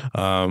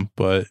 And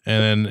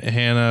then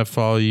Hannah,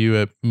 follow you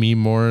at me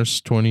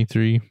Morris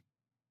 23.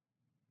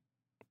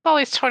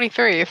 Always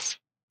 23s.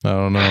 I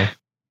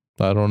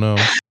don't know.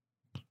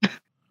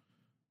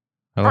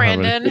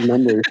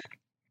 Brandon.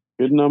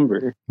 Good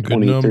number.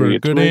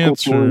 Good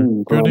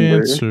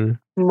answer.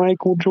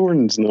 Michael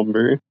Jordan's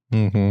number.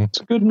 Mm-hmm.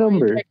 It's a good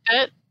number.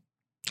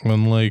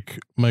 Unlike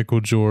Michael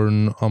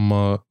Jordan, I'm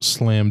a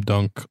slam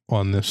dunk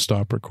on this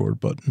stop record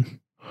button.